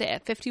closed Thursday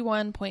at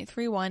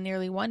 $51.31,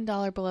 nearly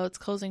 $1 below its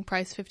closing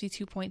price,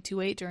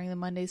 $52.28, during the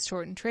Monday's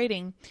shortened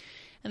trading,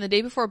 and the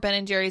day before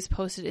Ben&Jerry's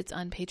posted its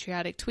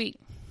unpatriotic tweet.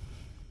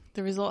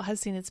 The result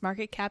has seen its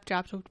market cap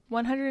drop to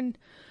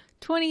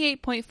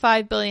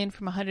 $128.5 billion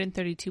from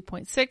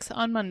 $132.6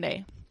 on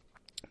Monday.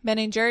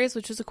 Ben&Jerry's,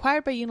 which was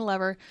acquired by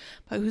Unilever,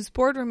 but whose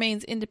board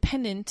remains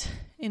independent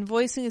in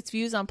voicing its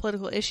views on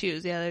political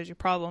issues, yeah, there's your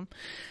problem,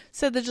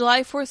 said the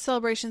July 4th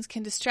celebrations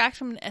can distract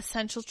from an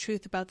essential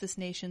truth about this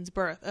nation's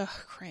birth. Ugh,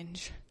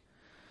 cringe.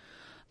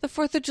 The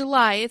 4th of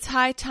July, it's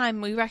high time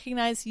we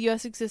recognize the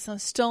U.S. exists on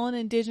stolen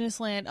indigenous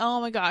land.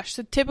 Oh my gosh,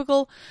 the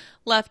typical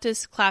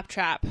leftist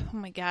claptrap. Oh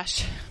my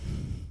gosh.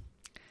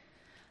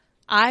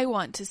 I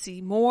want to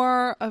see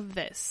more of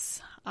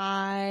this.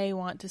 I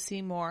want to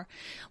see more.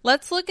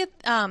 Let's look at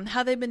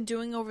how they've been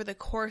doing over the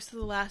course of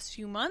the last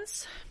few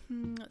months.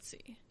 Let's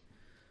see.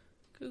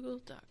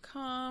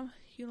 Google.com,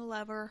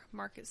 Unilever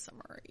market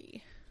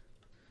summary.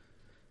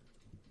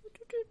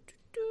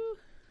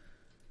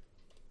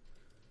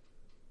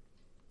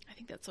 I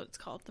think that's what it's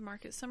called, the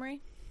market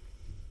summary.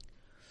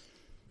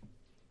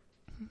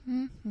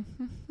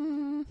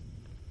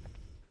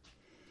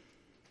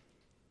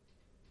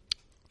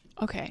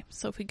 Okay,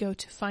 so if we go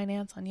to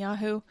finance on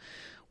Yahoo,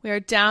 we are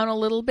down a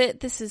little bit.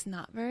 This is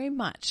not very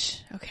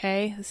much,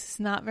 okay? This is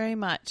not very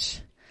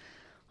much.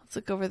 Let's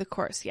look over the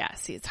course. Yeah,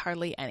 see, it's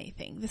hardly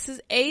anything. This is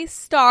a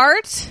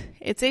start.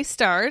 It's a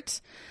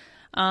start.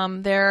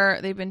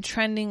 They've been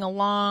trending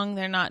along.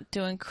 They're not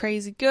doing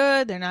crazy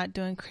good. They're not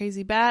doing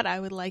crazy bad. I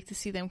would like to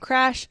see them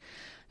crash.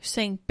 They're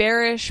saying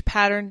bearish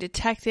pattern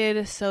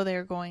detected, so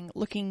they're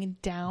looking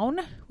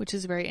down, which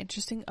is very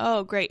interesting.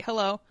 Oh, great.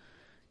 Hello.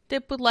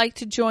 Dip would like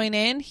to join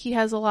in. He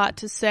has a lot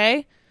to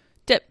say.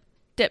 Dip.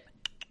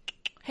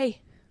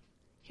 Hey,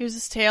 here's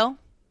his tail.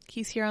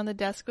 He's here on the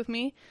desk with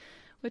me,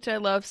 which I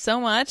love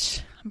so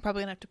much. I'm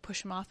probably going to have to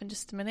push him off in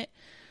just a minute.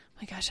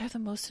 My gosh, I have the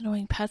most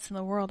annoying pets in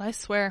the world, I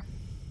swear.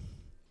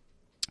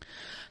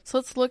 So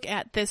let's look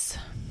at this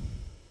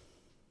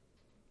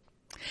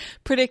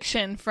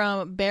prediction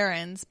from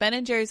Barron's.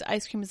 Ben&Jerry's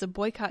ice cream is a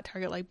boycott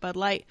target like Bud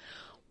Light.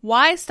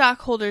 Why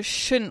stockholders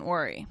shouldn't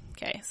worry.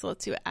 Okay, so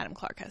let's see what Adam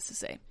Clark has to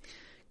say.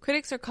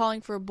 Critics are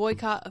calling for a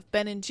boycott of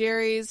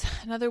Ben&Jerry's.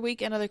 Another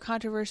week, another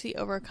controversy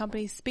over a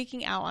company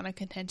speaking out on a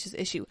contentious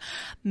issue.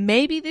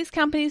 Maybe these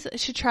companies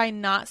should try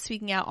not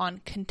speaking out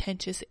on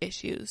contentious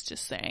issues,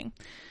 just saying.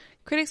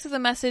 Critics of the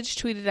message,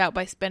 tweeted out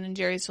by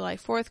Ben&Jerry's July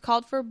 4th,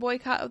 called for a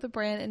boycott of the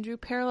brand and drew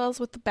parallels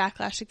with the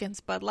backlash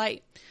against Bud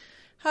Light.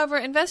 However,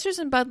 investors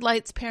in Bud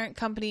Light's parent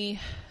company,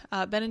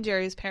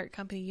 Ben&Jerry's parent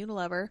company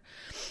Unilever,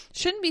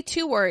 shouldn't be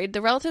too worried.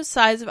 The relative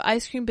size of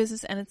ice cream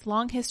business and its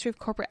long history of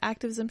corporate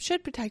activism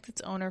should protect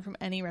its owner from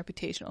any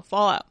reputational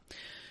fallout.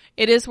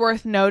 It is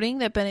worth noting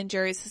that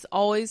Ben&Jerry's has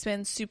always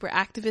been super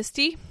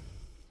activisty.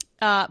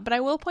 But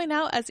I will point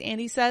out, as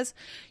Andy says,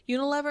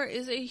 Unilever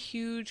is a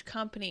huge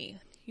company.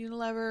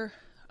 Unilever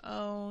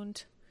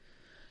owns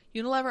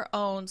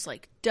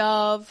like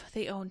Dove.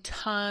 They own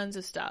tons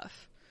of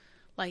stuff.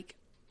 Like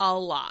a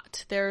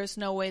lot. There's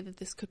no way that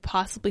this could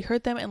possibly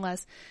hurt them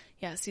unless,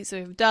 see, so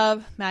we have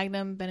Dove,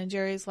 Magnum,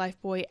 Ben&Jerry's,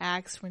 Lifebuoy,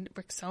 Axe,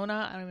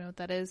 Rexona. I don't even know what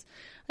that is.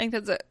 I think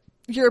that's a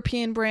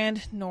European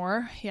brand.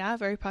 Knorr,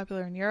 very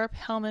popular in Europe.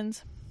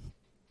 Hellmann's,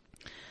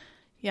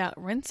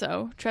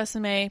 Rinso,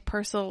 Tresemme,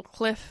 Persil,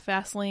 Cliff,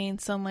 Vaseline,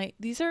 Sunlight.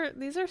 These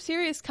are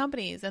serious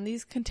companies, and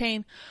these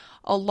contain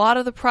a lot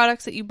of the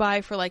products that you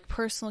buy for like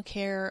personal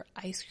care.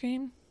 Ice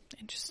cream,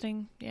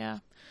 interesting,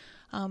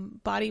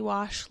 body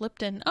wash,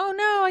 Lipton. Oh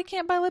no, I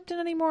can't buy Lipton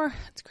anymore.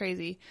 It's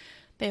crazy.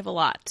 They have a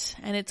lot,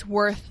 and it's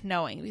worth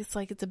knowing.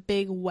 It's a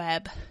big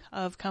web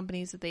of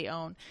companies that they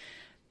own.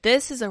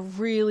 This is a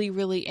really,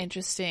 really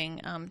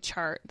interesting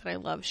chart that I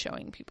love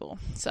showing people.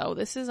 So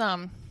this is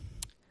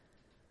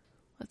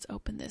let's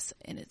open this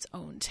in its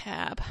own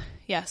tab.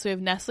 So we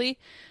have Nestle,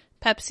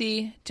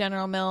 Pepsi,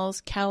 General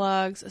Mills,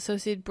 Kellogg's,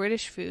 Associated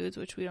British Foods,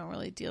 which we don't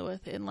really deal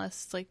with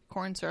unless it's like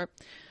corn syrup,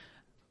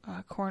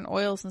 corn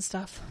oils and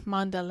stuff.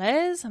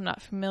 Mondelez, I'm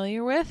not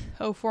familiar with.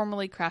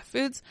 Formerly Kraft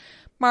Foods,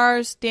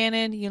 Mars,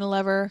 Danone,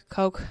 Unilever,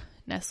 Coke,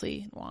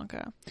 Nestle, and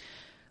Wonka.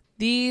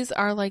 These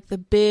are like the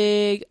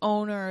big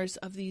owners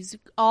of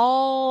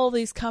all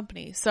these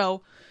companies.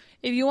 So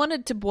if you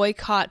wanted to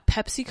boycott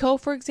PepsiCo,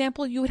 for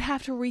example, you would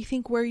have to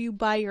rethink where you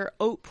buy your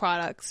oat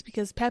products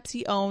because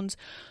Pepsi owns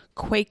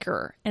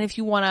Quaker. And if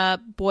you want to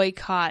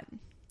boycott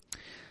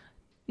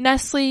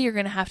Nestle, you're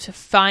going to have to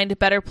find a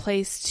better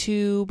place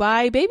to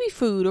buy baby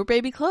food or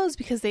baby clothes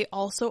because they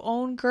also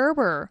own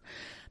Gerber.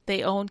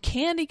 They own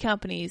candy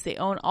companies. They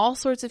own all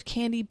sorts of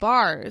candy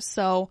bars.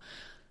 So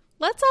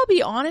let's all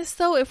be honest,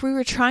 though. If we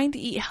were trying to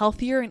eat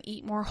healthier and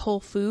eat more whole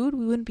food,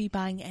 we wouldn't be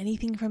buying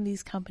anything from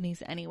these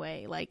companies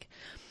anyway. Like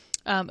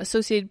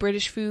Associated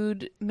British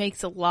Food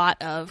makes a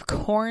lot of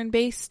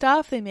corn-based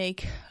stuff. They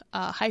make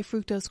high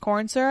fructose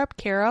corn syrup,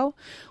 Caro,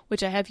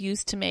 which I have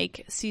used to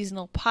make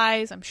seasonal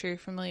pies. I'm sure you're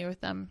familiar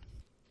with them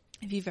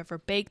if you've ever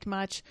baked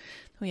much.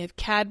 Then we have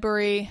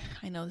Cadbury.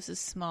 I know this is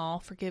small.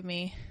 Forgive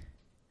me.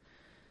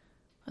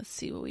 Let's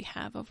see what we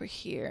have over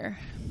here.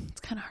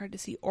 It's kind of hard to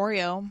see.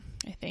 Oreo,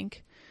 I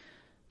think.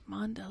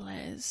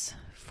 Mondelez.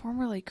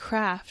 Formerly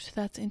Kraft.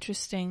 That's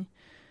interesting.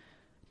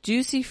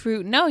 Juicy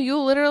fruit. No,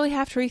 you'll literally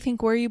have to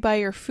rethink where you buy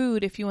your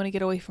food if you want to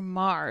get away from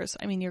Mars.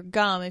 I mean, your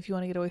gum if you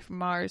want to get away from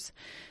Mars.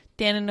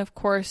 Danone, of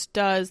course,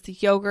 does the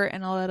yogurt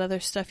and all that other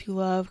stuff you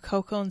love.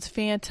 Coke owns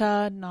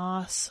Fanta,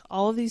 NOS,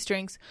 all of these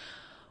drinks.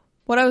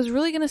 What I was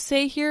really going to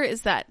say here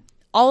is that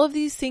all of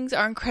these things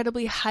are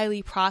incredibly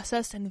highly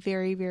processed and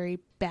very, very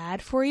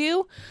bad for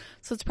you.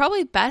 So it's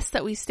probably best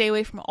that we stay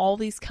away from all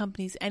these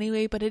companies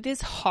anyway, but it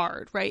is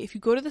hard, right? If you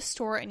go to the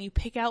store and you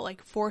pick out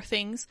like 4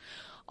 things,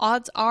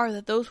 odds are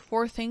that those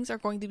 4 things are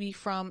going to be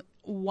from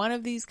one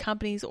of these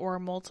companies or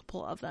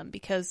multiple of them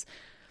because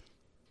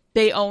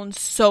they own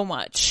so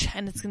much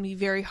and it's going to be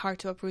very hard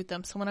to uproot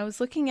them. So when I was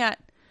looking at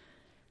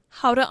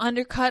how to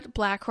undercut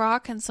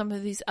BlackRock and some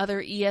of these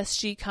other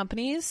ESG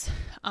companies,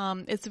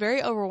 it's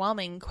very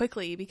overwhelming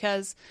quickly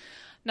because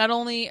not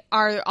only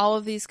are all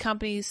of these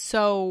companies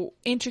so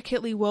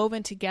intricately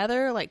woven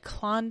together, like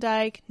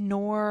Klondike,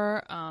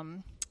 Knorr,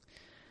 let's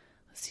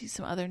see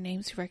some other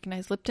names you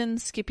recognize, Lipton,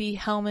 Skippy,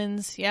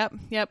 Hellmann's, yep,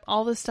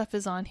 all this stuff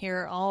is on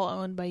here, all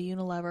owned by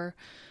Unilever.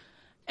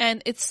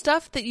 And it's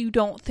stuff that you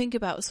don't think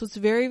about. So it's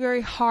very,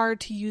 very hard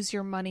to use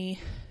your money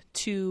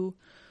to,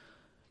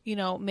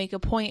 make a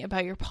point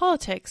about your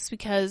politics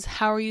because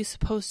how are you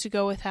supposed to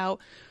go without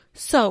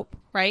soap,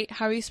 right?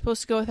 How are you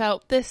supposed to go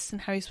without this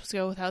and how are you supposed to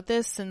go without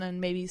this? And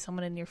then maybe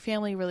someone in your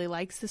family really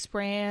likes this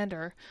brand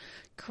or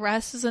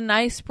Caress is a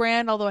nice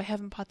brand, although I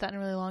haven't bought that in a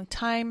really long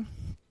time.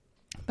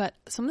 But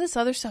some of this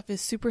other stuff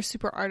is super,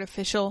 super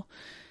artificial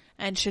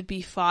and should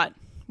be fought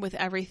with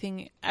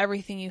everything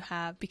you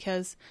have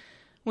because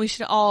we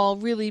should all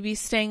really be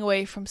staying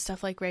away from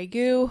stuff like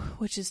ragu,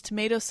 which is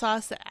tomato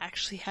sauce that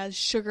actually has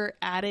sugar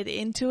added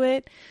into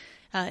it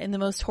in the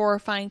most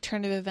horrifying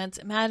turn of events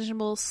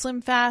imaginable.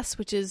 Slim Fast,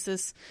 which is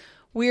this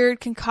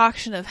weird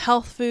concoction of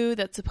health food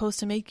that's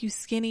supposed to make you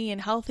skinny and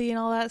healthy and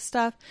all that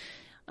stuff.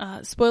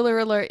 Spoiler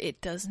alert,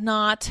 it does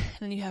not. And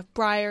then you have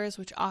Breyers,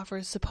 which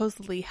offers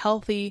supposedly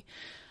healthy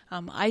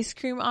ice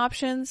cream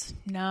options.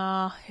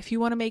 Nah, if you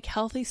want to make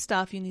healthy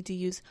stuff, you need to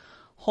use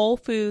whole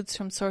foods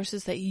from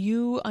sources that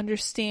you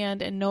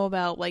understand and know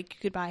about, like you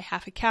could buy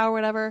half a cow or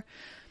whatever.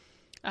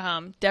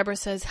 Deborah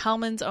says,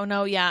 Hellmann's, oh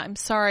no, yeah, I'm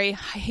sorry.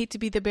 I hate to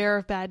be the bearer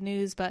of bad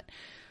news, but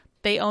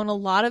they own a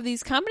lot of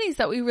these companies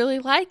that we really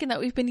like and that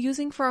we've been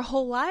using for our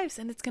whole lives.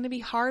 And it's going to be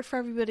hard for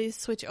everybody to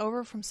switch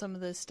over from some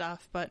of this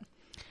stuff, but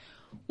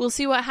we'll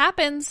see what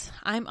happens.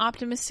 I'm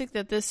optimistic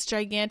that this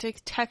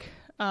gigantic tech,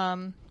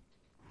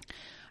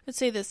 let's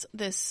say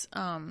this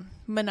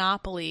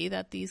monopoly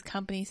that these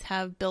companies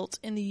have built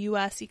in the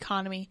U.S.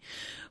 economy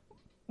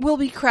will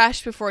be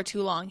crashed before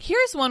too long.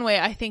 Here's one way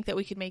I think that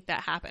we could make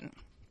that happen.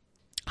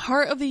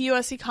 Heart of the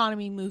U.S.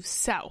 economy moves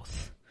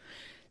south.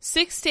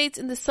 6 states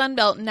in the Sun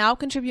Belt now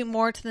contribute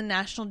more to the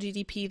national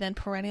GDP than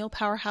perennial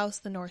powerhouse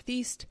the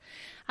Northeast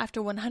after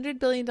 $100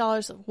 billion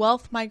of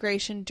wealth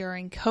migration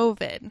during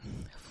COVID.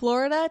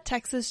 Florida,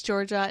 Texas,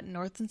 Georgia,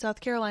 North and South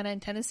Carolina,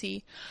 and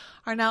Tennessee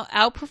are now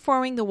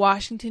outperforming the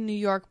Washington, New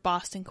York,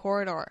 Boston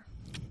corridor.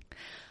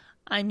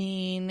 I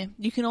mean,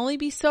 you can only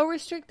be so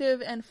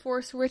restrictive and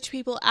force rich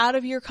people out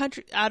of your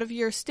country, out of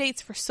your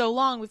states for so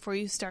long before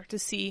you start to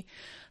see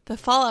the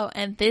fallout.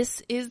 And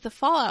this is the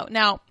fallout.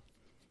 Now,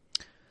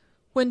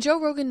 when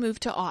Joe Rogan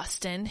moved to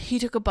Austin, he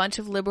took a bunch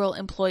of liberal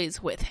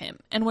employees with him.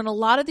 And when a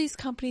lot of these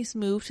companies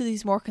move to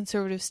these more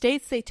conservative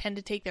states, they tend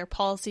to take their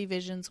policy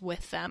visions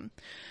with them.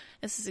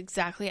 This is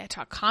exactly, I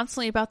talk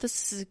constantly about this.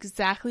 This is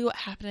exactly what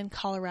happened in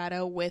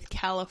Colorado with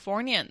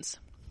Californians.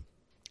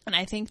 And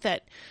I think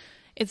that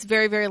it's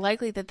very, very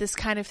likely that this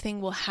kind of thing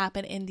will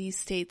happen in these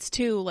states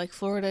too. Like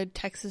Florida,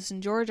 Texas,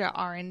 and Georgia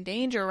are in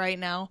danger right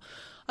now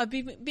of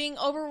being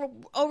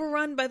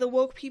overrun by the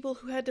woke people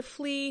who had to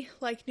flee,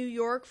 like New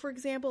York, for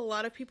example. A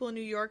lot of people in New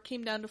York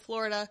came down to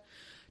Florida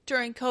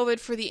during COVID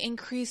for the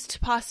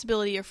increased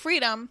possibility of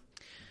freedom.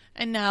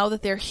 And now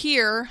that they're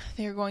here,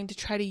 they're going to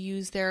try to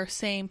use their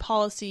same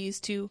policies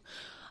to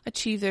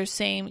achieve their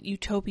same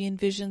utopian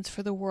visions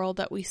for the world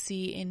that we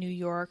see in New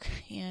York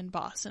and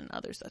Boston and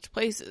other such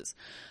places.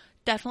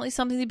 Definitely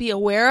something to be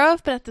aware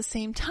of, but at the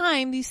same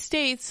time, these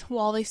states,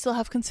 while they still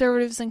have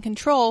conservatives in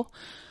control,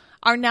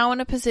 are now in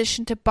a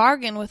position to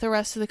bargain with the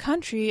rest of the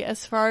country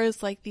as far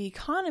as like the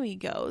economy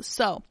goes.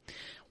 So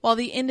while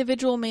the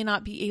individual may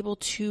not be able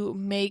to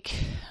make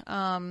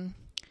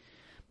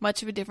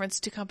much of a difference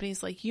to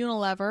companies like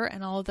Unilever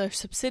and all of their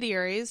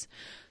subsidiaries,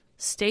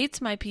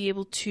 states might be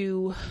able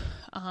to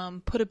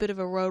put a bit of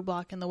a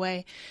roadblock in the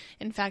way.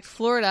 In fact,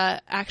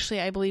 Florida actually,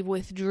 I believe,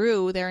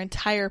 withdrew their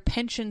entire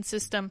pension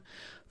system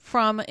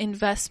from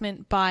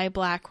investment by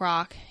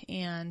BlackRock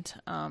and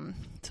some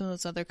of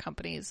those other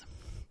companies.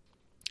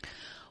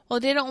 While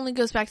the data only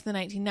goes back to the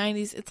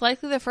 1990s, it's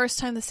likely the first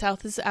time the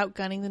South is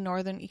outgunning the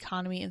Northern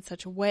economy in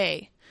such a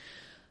way.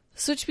 The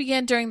switch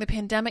began during the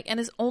pandemic and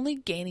is only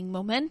gaining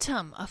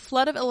momentum. A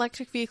flood of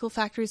electric vehicle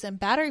factories and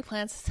battery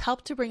plants has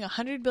helped to bring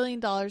 $100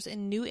 billion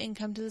in new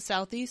income to the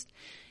Southeast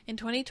in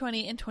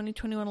 2020 and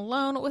 2021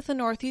 alone, with the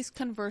Northeast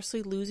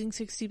conversely losing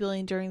 $60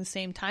 billion during the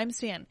same time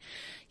span.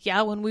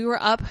 Yeah, when we were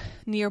up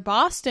near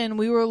Boston,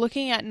 we were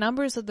looking at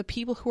numbers of the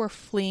people who are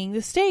fleeing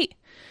the state.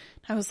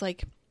 I was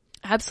like,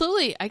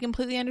 absolutely, I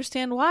completely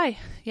understand why.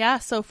 Yeah,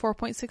 so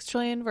 4.6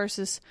 trillion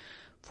versus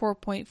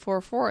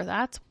 4.44.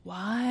 That's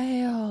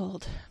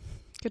wild.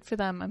 Good for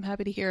them. I'm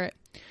happy to hear it.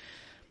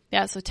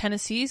 Yeah, so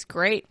Tennessee's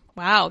great.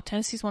 Wow,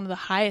 Tennessee's one of the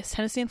highest.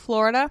 Tennessee and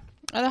Florida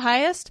are the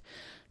highest.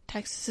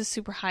 Texas is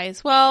super high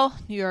as well.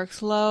 New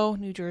York's low.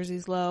 New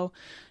Jersey's low.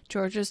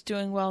 Georgia's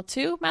doing well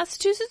too.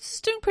 Massachusetts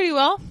is doing pretty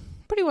well.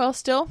 Pretty well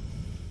still.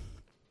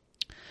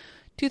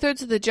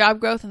 2/3 of the job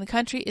growth in the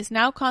country is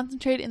now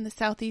concentrated in the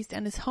Southeast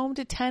and is home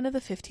to 10 of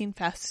the 15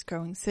 fastest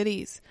growing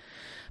cities.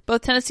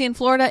 Both Tennessee and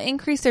Florida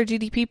increased their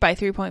GDP by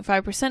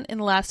 3.5% in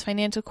the last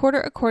financial quarter,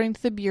 according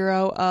to the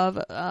Bureau of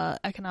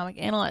Economic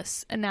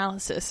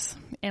Analysis.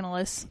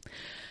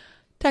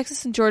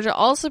 Texas and Georgia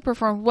also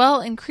performed well,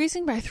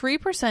 increasing by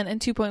 3% and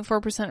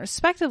 2.4%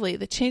 respectively.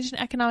 The change in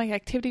economic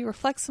activity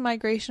reflects the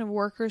migration of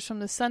workers from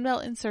the Sun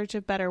Belt in search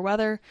of better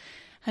weather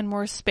and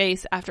more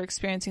space after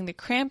experiencing the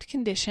cramped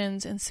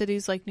conditions in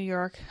cities like New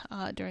York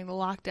during the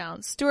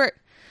lockdown. Stuart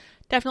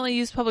definitely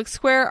used Public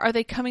Square. Are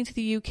they coming to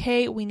the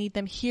UK? We need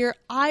them here.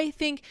 I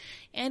think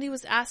Andy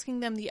was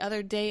asking them the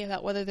other day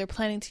about whether they're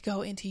planning to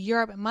go into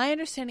Europe, and my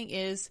understanding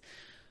is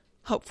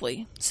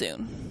hopefully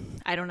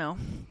soon. I don't know.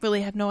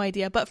 Really have no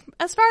idea. But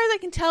as far as I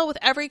can tell, with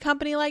every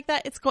company like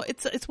that,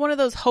 it's one of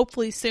those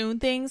hopefully soon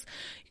things.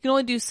 You can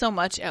only do so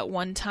much at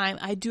one time.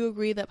 I do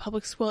agree that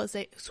Public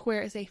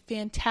Square is a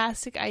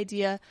fantastic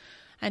idea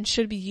and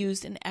should be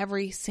used in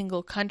every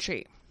single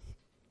country.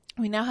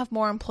 We now have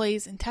more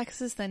employees in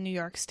Texas than New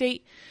York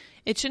State.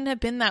 It shouldn't have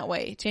been that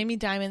way. Jamie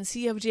Dimon,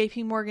 CEO of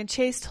JP Morgan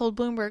Chase, told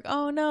Bloomberg,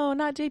 "Oh no,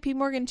 not JP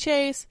Morgan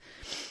Chase.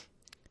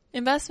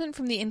 Investment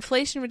from the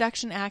Inflation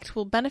Reduction Act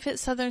will benefit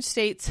southern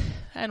states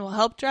and will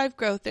help drive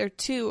growth there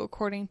too,"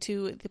 according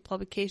to the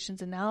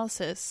publication's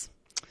analysis.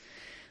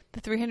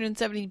 The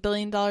 $370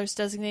 billion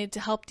designated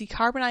to help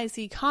decarbonize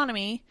the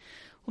economy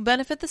will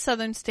benefit the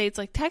southern states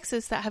like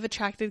Texas that have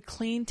attracted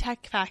clean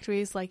tech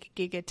factories like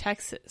Giga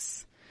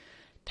Texas.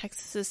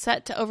 Texas is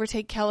set to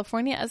overtake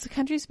California as the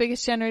country's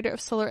biggest generator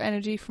of solar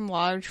energy from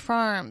large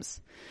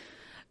farms.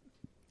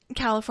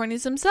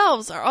 Californians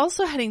themselves are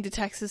also heading to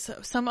Texas.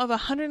 Some of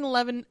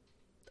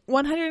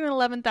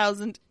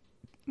 111,000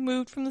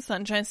 moved from the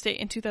Sunshine State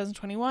in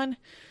 2021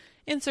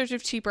 in search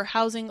of cheaper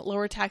housing,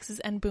 lower taxes,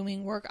 and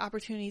booming work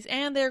opportunities.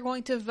 And they're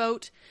going to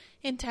vote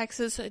in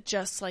Texas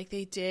just like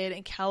they did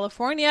in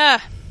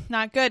California.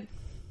 Not good.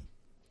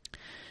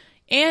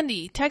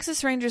 Andy,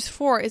 Texas Rangers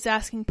 4, is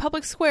asking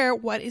Public Square,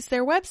 what is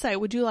their website?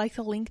 Would you like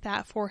to link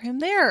that for him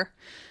there?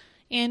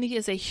 Andy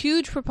is a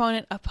huge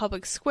proponent of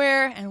Public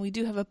Square, and we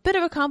do have a bit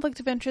of a conflict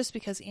of interest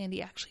because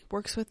Andy actually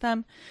works with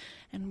them.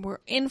 And we're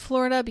in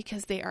Florida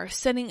because they are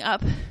setting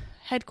up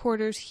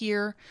headquarters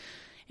here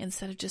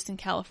instead of just in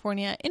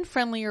California in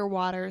friendlier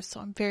waters.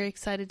 So I'm very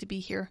excited to be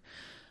here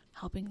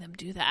helping them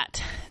do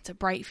that. It's a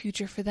bright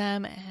future for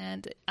them.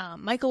 And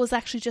Michael was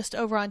actually just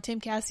over on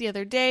Timcast the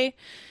other day,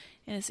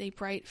 and it's a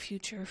bright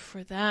future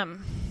for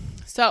them.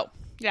 So,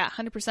 yeah,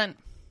 100%.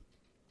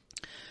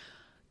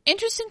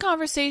 Interesting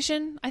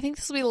conversation. I think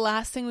this will be the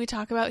last thing we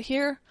talk about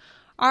here.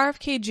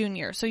 RFK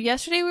Jr. So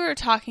yesterday we were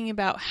talking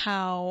about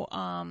how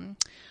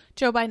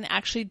Joe Biden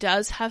actually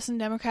does have some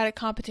Democratic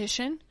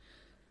competition.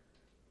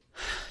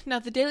 Now,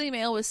 the Daily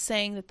Mail was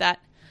saying that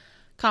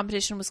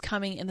competition was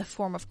coming in the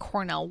form of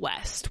Cornel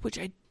West, which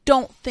I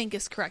don't think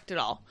is correct at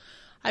all.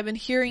 I've been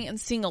hearing and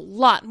seeing a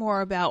lot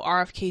more about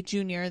RFK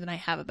Jr. than I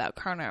have about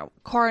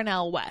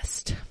Cornel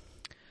West.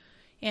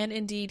 And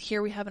indeed,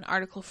 here we have an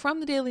article from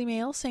the Daily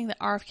Mail saying that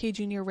RFK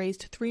Jr.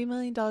 raised $3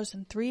 million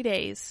in 3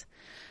 days.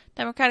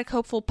 Democratic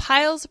hopeful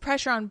piles the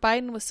pressure on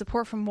Biden with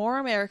support from more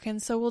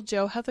Americans, so will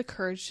Joe have the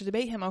courage to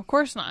debate him? Of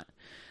course not.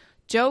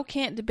 Joe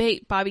can't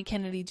debate Bobby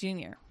Kennedy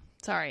Jr.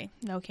 Sorry,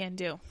 no can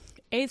do.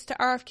 Aides to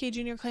RFK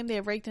Jr. claim they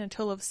have raked in a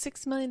total of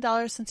 $6 million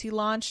since he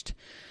launched,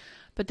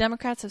 but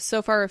Democrats have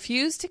so far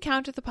refused to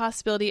counter the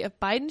possibility of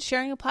Biden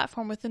sharing a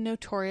platform with the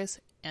notorious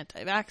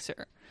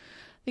anti-vaxxer.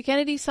 The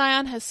Kennedy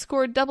scion has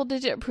scored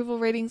double-digit approval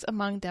ratings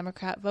among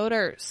Democrat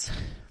voters.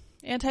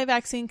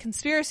 Anti-vaccine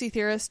conspiracy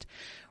theorist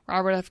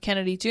Robert F.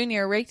 Kennedy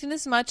Jr. raked in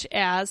as much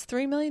as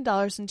 $3 million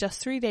in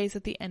just 3 days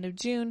at the end of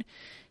June,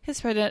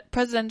 his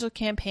presidential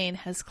campaign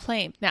has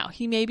claimed. Now,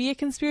 he may be a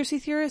conspiracy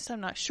theorist. I'm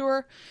not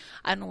sure.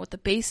 I don't know what the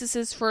basis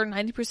is for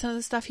 90% of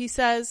the stuff he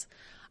says.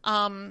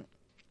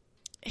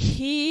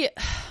 He's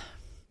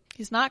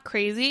not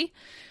crazy.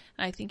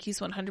 I think he's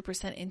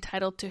 100%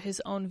 entitled to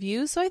his own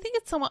views. So I think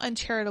it's somewhat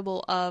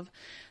uncharitable of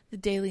the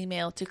Daily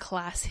Mail to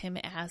class him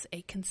as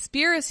a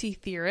conspiracy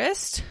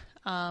theorist.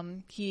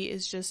 He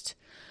is just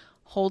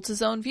holds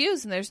his own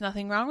views, and there's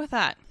nothing wrong with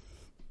that.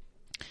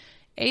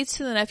 Aides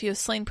to the nephew of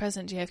slain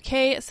President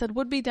JFK said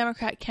would-be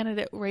Democrat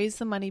candidate raised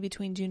the money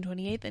between June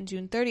 28th and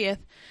June 30th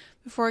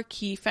before a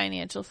key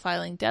financial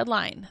filing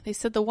deadline. They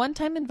said the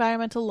one-time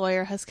environmental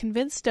lawyer has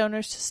convinced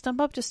donors to stump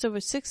up just over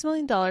 $6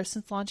 million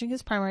since launching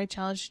his primary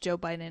challenge to Joe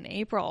Biden in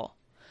April.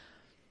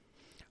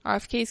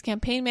 RFK's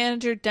campaign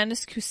manager,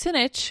 Dennis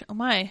Kucinich, oh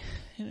my,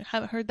 I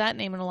haven't heard that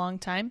name in a long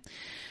time.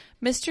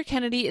 Mr.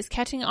 Kennedy is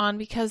catching on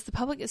because the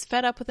public is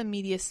fed up with the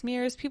media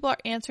smears. People are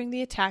answering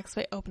the attacks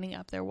by opening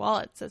up their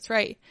wallets. That's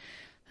right.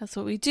 That's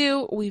what we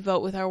do. We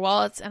vote with our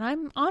wallets. And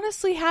I'm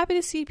honestly happy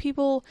to see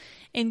people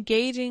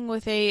engaging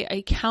with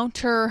a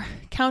counter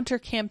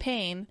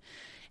campaign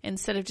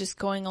instead of just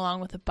going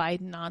along with the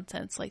Biden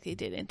nonsense like they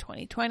did in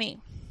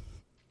 2020.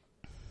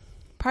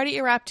 Party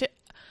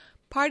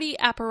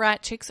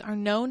apparatchiks are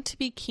known to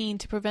be keen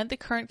to prevent the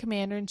current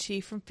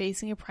commander-in-chief from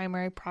facing a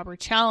primary proper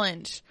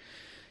challenge.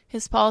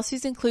 His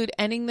policies include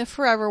ending the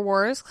forever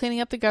wars, cleaning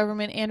up the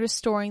government, and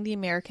restoring the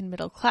American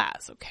middle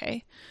class.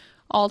 Okay.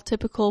 All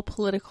typical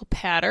political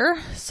patter.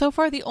 So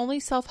far,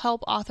 only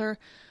self-help author,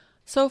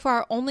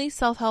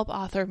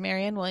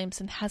 Marianne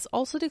Williamson, has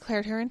also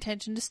declared her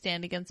intention to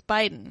stand against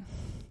Biden.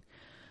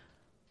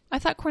 I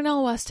thought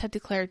Cornel West had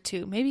declared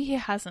too. Maybe he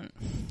hasn't.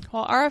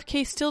 While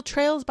RFK still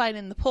trails Biden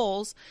in the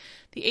polls,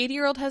 the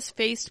 80-year-old has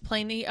faced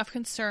plenty of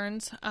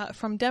concerns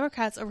from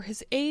Democrats over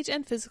his age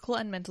and physical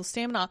and mental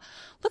stamina.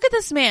 Look at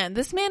this man.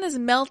 This man is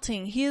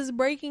melting. He is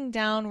breaking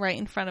down right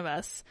in front of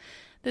us.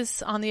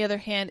 This, on the other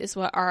hand, is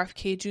what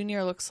RFK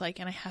Jr. looks like,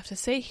 and I have to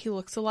say, he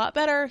looks a lot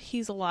better.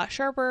 He's a lot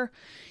sharper.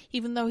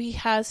 Even though he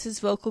has his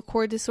vocal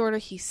cord disorder,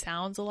 he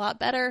sounds a lot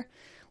better.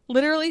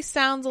 Literally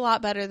sounds a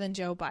lot better than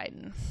Joe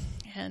Biden.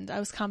 And I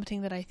was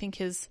commenting that I think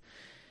his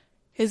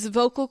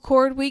vocal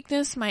cord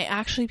weakness might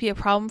actually be a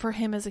problem for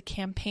him as a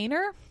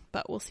campaigner,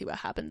 but we'll see what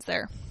happens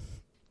there.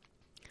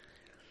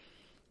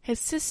 His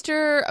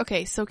sister,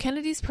 so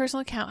Kennedy's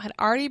personal account had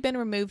already been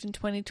removed in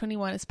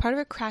 2021 as part of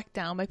a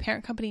crackdown by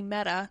parent company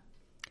Meta.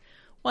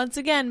 Once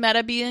again,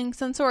 Meta being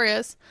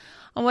censorious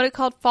on what it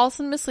called false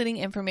and misleading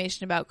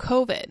information about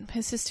COVID.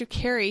 His sister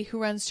Carrie,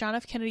 who runs John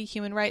F. Kennedy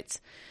Human Rights,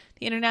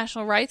 the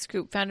international rights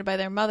group founded by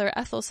their mother,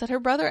 Ethel, said her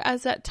brother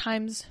has at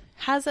times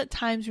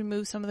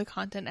removed some of the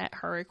content at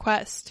her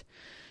request.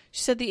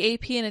 She told the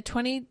AP in the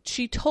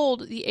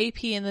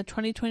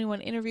 2021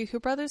 interview, her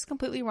brother is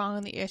completely wrong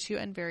on the issue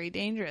and very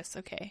dangerous.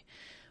 Okay,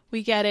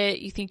 we get it.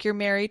 You think you're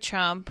Mary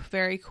Trump.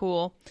 Very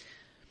cool.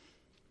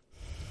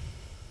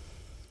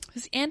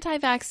 His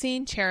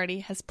anti-vaccine charity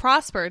has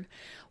prospered,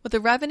 with the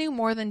revenue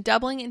more than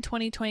doubling in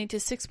 2020 to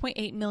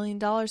 $6.8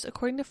 million,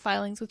 according to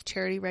filings with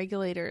charity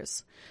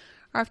regulators.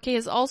 RFK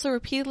has also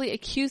repeatedly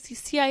accused the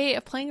CIA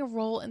of playing a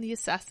role in the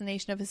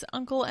assassination of his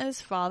uncle and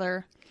his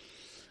father.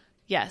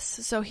 Yes,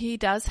 so he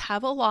does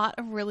have a lot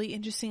of really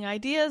interesting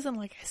ideas, and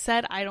like I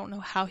said, I don't know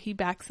how he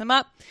backs them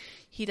up.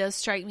 He does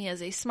strike me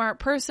as a smart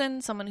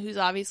person, someone who's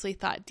obviously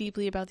thought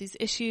deeply about these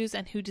issues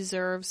and who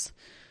deserves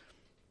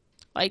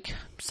like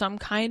some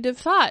kind of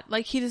thought.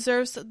 Like he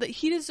deserves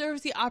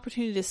the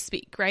opportunity to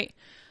speak, right?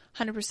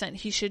 100%.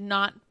 He should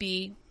not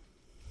be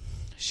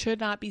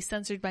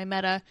censored by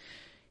Meta.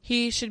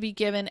 He should be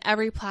given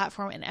every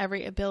platform and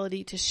every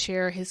ability to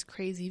share his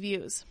crazy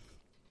views.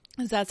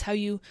 Because that's how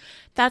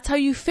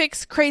you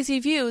fix crazy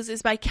views,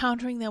 is by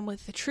countering them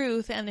with the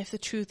truth. And if the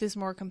truth is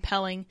more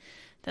compelling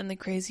than the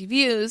crazy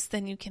views,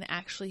 then you can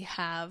actually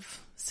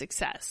have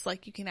success.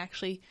 Like you can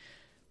actually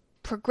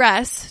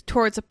progress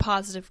towards a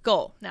positive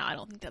goal. Now, I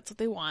don't think that's what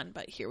they want,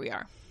 but here we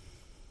are.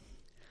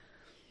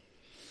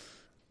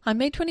 On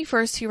May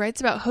 21st, he writes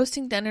about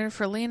hosting dinner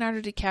for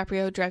Leonardo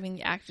DiCaprio, driving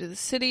the actor to the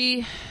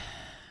city.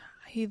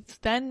 He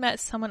then met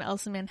someone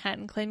else in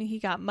Manhattan, claiming he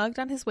got mugged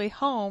on his way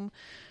home,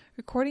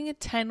 recording a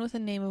 10 with the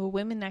name of a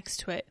woman next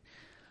to it.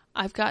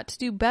 "I've got to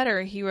do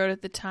better," he wrote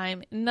at the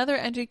time. In another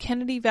entry,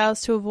 Kennedy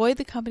vows to avoid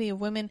the company of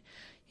women.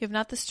 "You have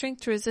not the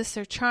strength to resist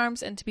their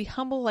charms, and to be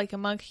humble like a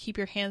monk, keep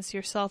your hands to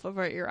yourself,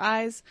 avert your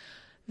eyes."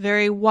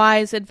 Very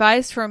wise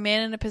advice for a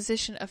man in a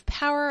position of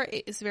power.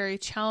 It is very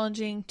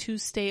challenging to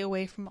stay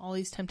away from all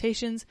these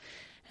temptations,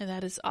 and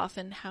that is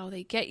often how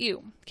they get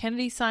you.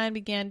 Kennedy Cyan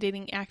began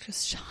dating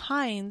actress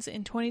Hines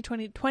in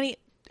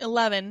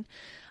 2011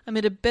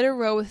 amid a bitter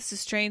row with his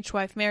estranged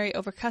wife Mary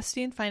over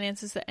custody and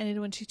finances that ended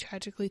when she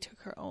tragically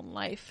took her own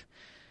life.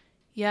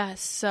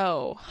 Yes,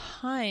 so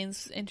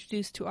Hines was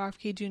introduced to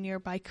RFK Jr.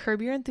 by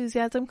Curb Your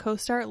Enthusiasm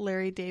co-star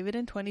Larry David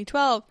in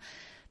 2012.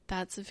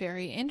 That's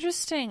very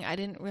interesting. I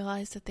didn't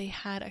realize that they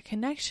had a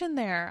connection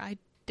there. I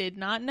did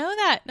not know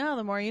that. No,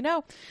 the more you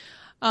know.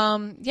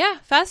 Yeah,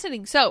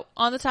 fascinating. So,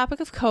 on the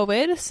topic of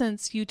COVID,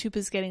 since YouTube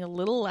is getting a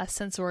little less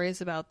censorious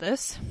about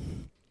this,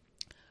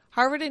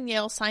 Harvard and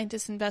Yale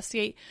scientists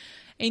investigate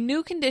a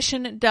new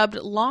condition dubbed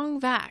long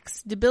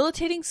vax,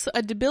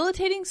 a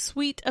debilitating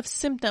suite of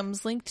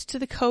symptoms linked to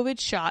the COVID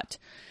shot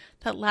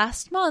that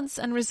last months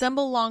and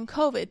resemble long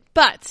COVID.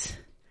 But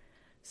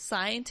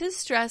scientists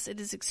stress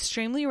it is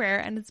extremely rare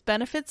and its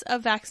benefits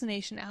of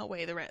vaccination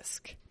outweigh the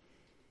risk.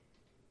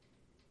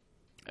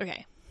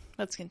 Okay,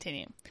 let's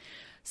continue.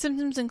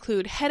 Symptoms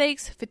include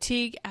headaches,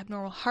 fatigue,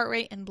 abnormal heart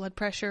rate, and blood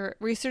pressure.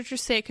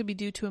 Researchers say it could be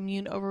due to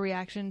immune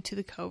overreaction to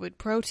the COVID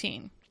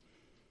protein.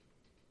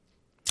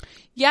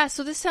 Yeah,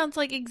 so this sounds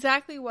like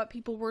exactly what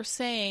people were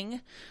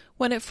saying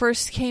when it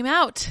first came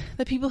out.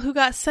 The people who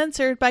got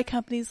censored by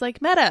companies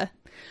like Meta,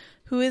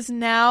 who is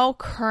now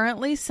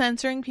currently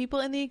censoring people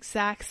in the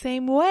exact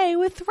same way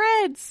with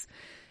Threads.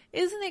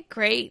 Isn't it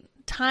great?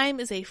 Time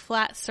is a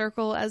flat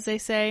circle, as they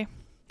say.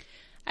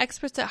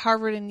 Experts at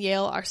Harvard and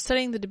Yale are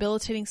studying the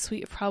debilitating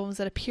suite of problems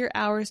that appear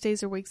hours,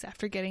 days, or weeks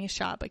after getting a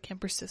shot but can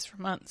persist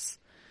for months.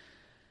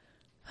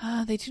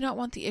 They do not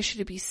want the issue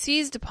to be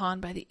seized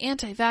upon by the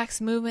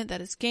anti-vax movement that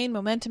has gained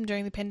momentum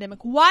during the pandemic.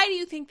 Why do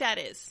you think that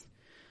is?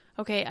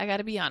 Okay, I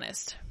gotta be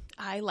honest.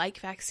 I like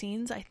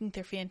vaccines. I think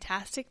they're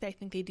fantastic. I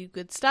think they do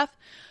good stuff.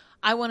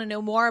 I want to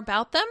know more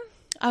about them.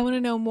 I want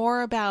to know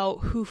more about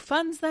who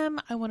funds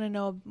them. I want to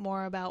know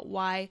more about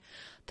why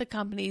the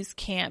companies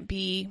can't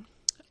be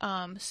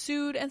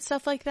sued and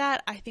stuff like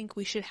that. I think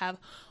we should have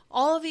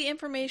all of the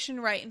information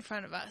right in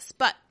front of us.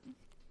 But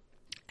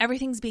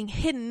everything's being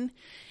hidden,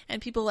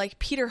 and people like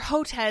Peter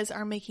Hotez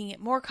are making it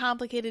more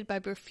complicated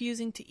by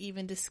refusing to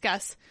even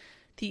discuss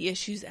the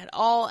issues at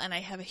all. And I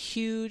have a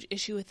huge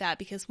issue with that,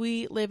 because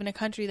we live in a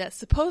country that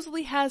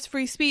supposedly has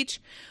free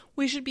speech.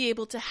 We should be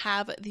able to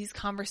have these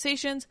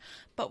conversations,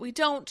 but we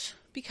don't,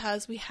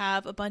 because we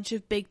have a bunch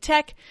of big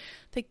tech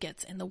that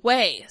gets in the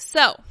way.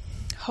 So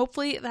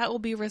hopefully that will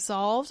be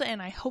resolved,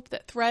 and I hope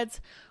that Threads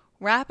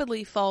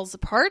rapidly falls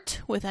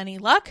apart. With any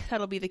luck,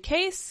 that'll be the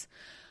case.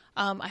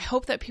 I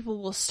hope that people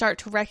will start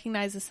to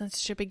recognize the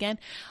censorship again.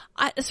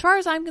 As far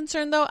as I'm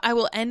concerned, though, I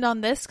will end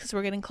on this because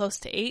we're getting close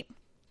to 8.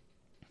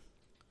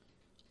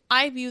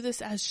 I view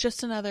this as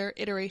just another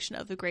iteration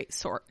of the Great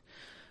Sort,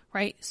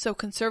 right? So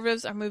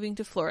conservatives are moving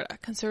to Florida.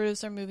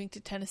 Conservatives are moving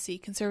to Tennessee.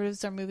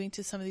 Conservatives are moving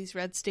to some of these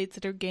red states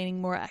that are gaining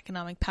more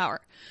economic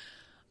power.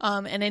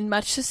 And in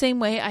much the same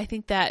way, I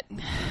think that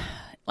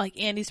like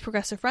Andy's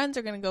progressive friends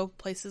are going to go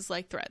places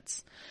like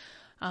Threads.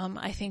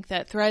 I think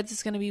that Threads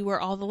is going to be where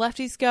all the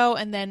lefties go,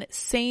 and then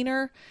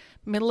saner,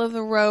 middle of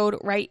the road,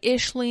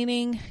 right-ish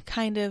leaning,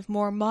 kind of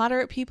more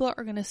moderate people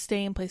are going to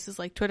stay in places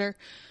like Twitter,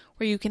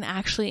 where you can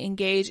actually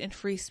engage in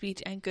free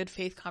speech and good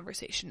faith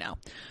conversation now.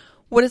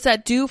 What does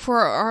that do for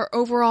our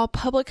overall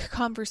public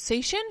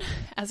conversation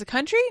as a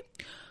country?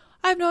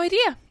 I have no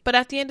idea. But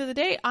at the end of the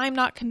day, I'm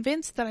not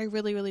convinced that I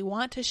really, really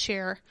want to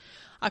share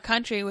a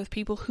country with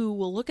people who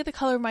will look at the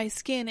color of my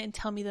skin and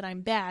tell me that I'm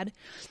bad,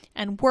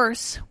 and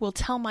worse, will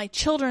tell my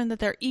children that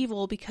they're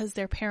evil because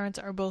their parents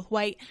are both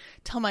white,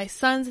 tell my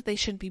sons that they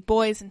shouldn't be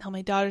boys, and tell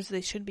my daughters that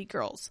they shouldn't be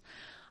girls.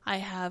 I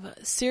have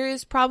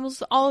serious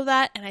problems with all of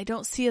that, and I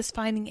don't see us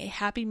finding a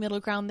happy middle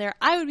ground there.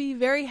 I would be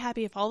very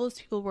happy if all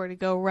those people were to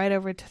go right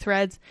over to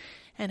Threads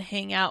and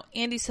hang out.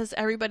 Andy says,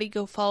 everybody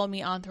go follow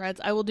me on Threads.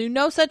 I will do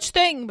no such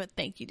thing, but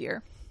thank you,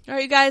 dear. All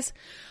right, you guys.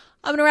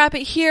 I'm going to wrap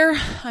it here.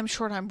 I'm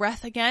short on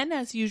breath again,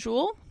 as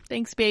usual.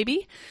 Thanks,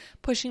 baby.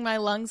 Pushing my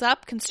lungs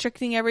up,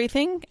 constricting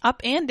everything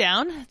up and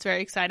down. It's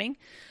very exciting.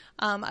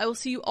 I will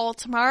see you all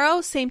tomorrow.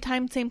 Same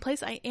time, same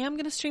place. I am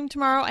going to stream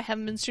tomorrow. I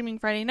haven't been streaming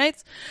Friday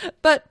nights,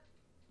 but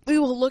we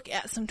will look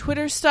at some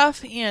Twitter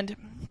stuff, and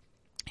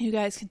you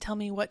guys can tell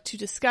me what to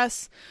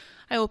discuss.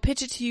 I will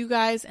pitch it to you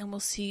guys, and we'll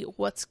see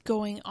what's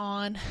going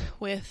on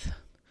with...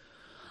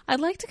 I'd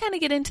like to kind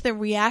of get into the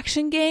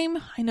reaction game.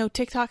 I know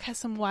TikTok has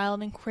some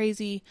wild and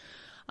crazy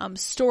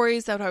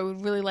stories that I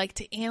would really like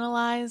to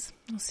analyze.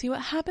 We'll see what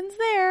happens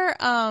there.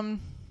 I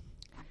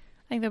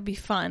think that would be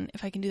fun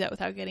if I can do that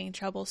without getting in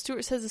trouble.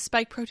 Stuart says the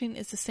spike protein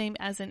is the same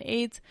as in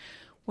AIDS,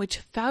 which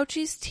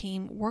Fauci's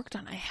team worked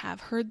on. I have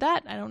heard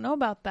that. I don't know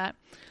about that.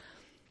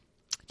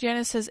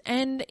 Janice says,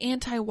 end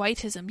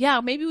anti-whiteism.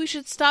 Yeah, maybe we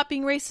should stop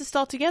being racist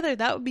altogether.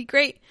 That would be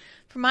great.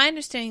 From my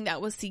understanding,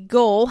 that was the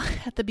goal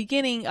at the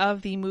beginning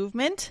of the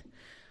movement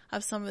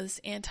of some of this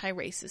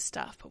anti-racist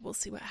stuff, but we'll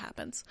see what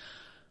happens.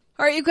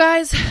 All right, you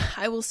guys,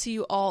 I will see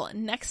you all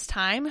next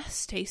time.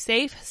 Stay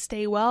safe,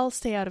 stay well,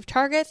 stay out of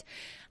Target,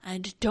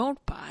 and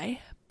don't buy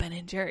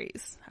Ben &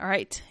 Jerry's. All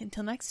right,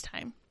 until next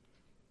time.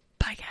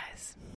 Bye, guys.